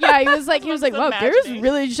 yeah, he was like, Just wow, Garrett's imagining.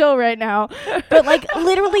 really chill right now. But like,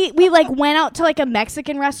 literally, we like went out to like a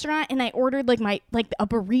Mexican restaurant, and I ordered like a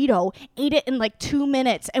burrito, ate it in like 2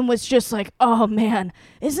 minutes, and was just like, oh man,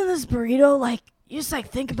 isn't this burrito like? You just like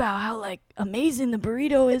think about how like amazing the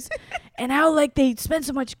burrito is, and how like they spend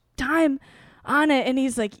so much time on it. And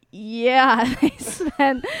he's like, yeah, they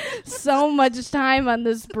spent so much time on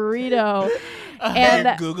this burrito. And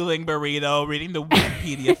Googling burrito, reading the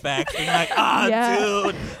Wikipedia facts, being like, Yeah.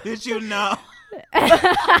 dude, did you know?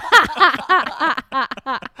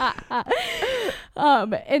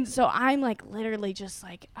 And so I'm like literally just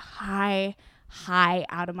like high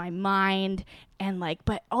out of my mind, and like,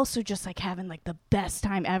 but also just like having like the best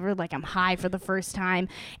time ever. Like I'm high for the first time,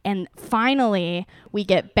 and finally we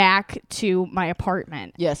get back to my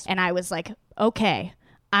apartment. Yes. And I was like, okay,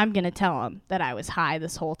 I'm gonna tell him that I was high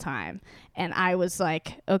this whole time. And I was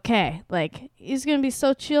like, okay, like he's gonna be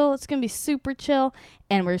so chill. It's gonna be super chill.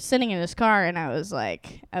 And we're sitting in his car, and I was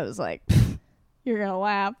like, you're gonna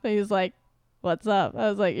laugh. And he's like, what's up? I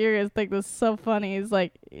was like, you're gonna think this is so funny. He's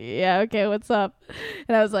like, yeah, okay, what's up?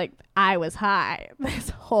 And I was like, I was high this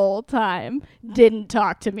whole time. Didn't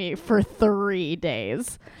talk to me for 3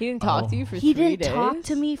 days. He didn't talk to you for He 3 didn't days? talk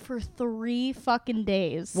to me for 3 fucking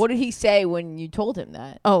days. What did he say when you told him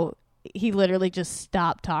that? Oh, he literally just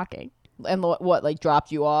stopped talking. And what, like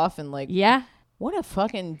dropped you off and like, Yeah. what a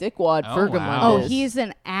fucking dickwad Oh, Fergamund wow. Oh, is. he's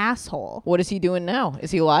an asshole. What is he doing now?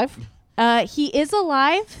 Is he alive? He is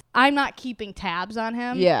alive. I'm not keeping tabs on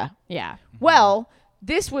him. Yeah. Yeah. Well,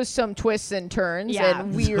 this was some twists and turns Yeah.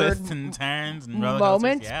 and weird Twists and turns and roller coasters,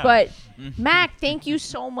 moments. yeah. But Mac, thank you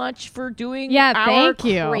so much for doing Yeah, our thank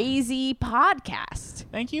you. crazy podcast.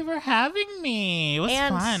 Thank you for having me. It was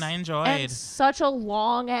fun. I enjoyed. And such a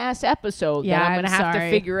long ass episode Yeah, that I'm I'm gonna have to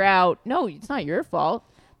sorry. figure out. No, it's not your fault.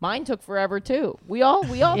 Mine took forever too. We all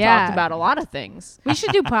Yeah. talked about a lot of things. We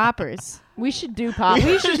should do poppers. We should do pop.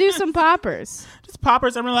 We should do some poppers. Just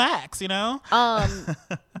poppers and relax, you know?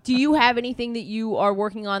 Do you have anything that you are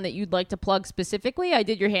working on that you'd like to plug specifically? I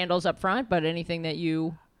did your handles up front, but anything that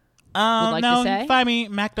you like no, to say? find me.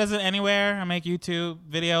 Mac Does It Anywhere. I make YouTube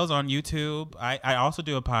videos on YouTube. I also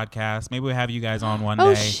do a podcast. Maybe we'll have you guys on one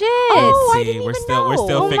Oh day. shit. Oh, I See, didn't we're even still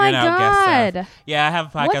know. figuring my out guest God. stuff. Yeah, I have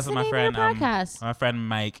a podcast What's with the my name friend. of your podcast? My friend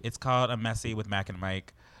Mike. It's called A Messy with Mac and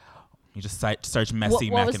Mike. You just search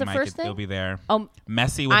Messy What Mac was and the Mike. first It'll name? be there. Oh,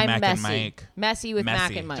 Messy with I'm Mac messy. and Mike. Messy with Mac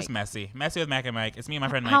Messy, and Mike. just messy with Mac and Mike. It's me and my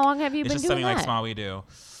friend Mike. How long have you it's been just doing something like that? small we do.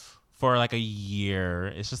 for like a year.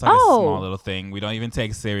 It's just like a small little thing. We don't even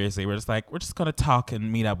take seriously. We're just gonna talk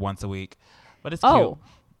and meet up once a week. But it's cute.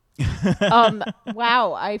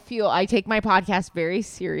 Wow, I take my podcast very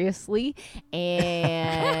seriously,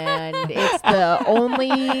 and it's the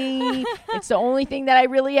only thing that I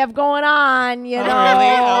really have going on, you know. Really?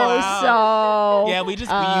 Oh, wow. So Yeah, we use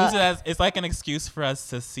it as it's like an excuse for us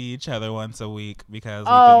to see each other once a week because we've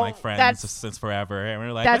been like friends since forever, and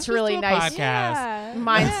we're like, that's let's just really do a nice. Podcast. Yeah.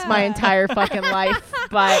 Mine's my entire fucking life,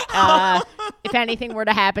 but if anything were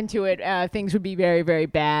to happen to it, things would be very, very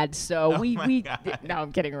bad. So no,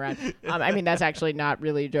 I'm kidding around. I mean, that's actually not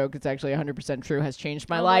really a joke. It's actually 100% true. Has changed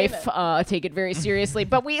my life. Take it very seriously.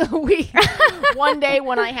 But we one day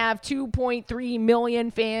when I have 2.3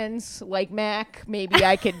 million fans like Mac, maybe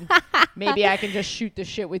I can just shoot the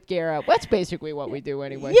shit with Gara. That's basically what we do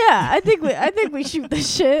anyway. Yeah, I think we shoot the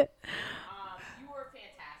shit. You were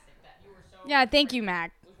fantastic. You were so Yeah, thank you,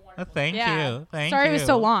 Mac. Thank you. Thank Sorry you. it was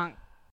so long.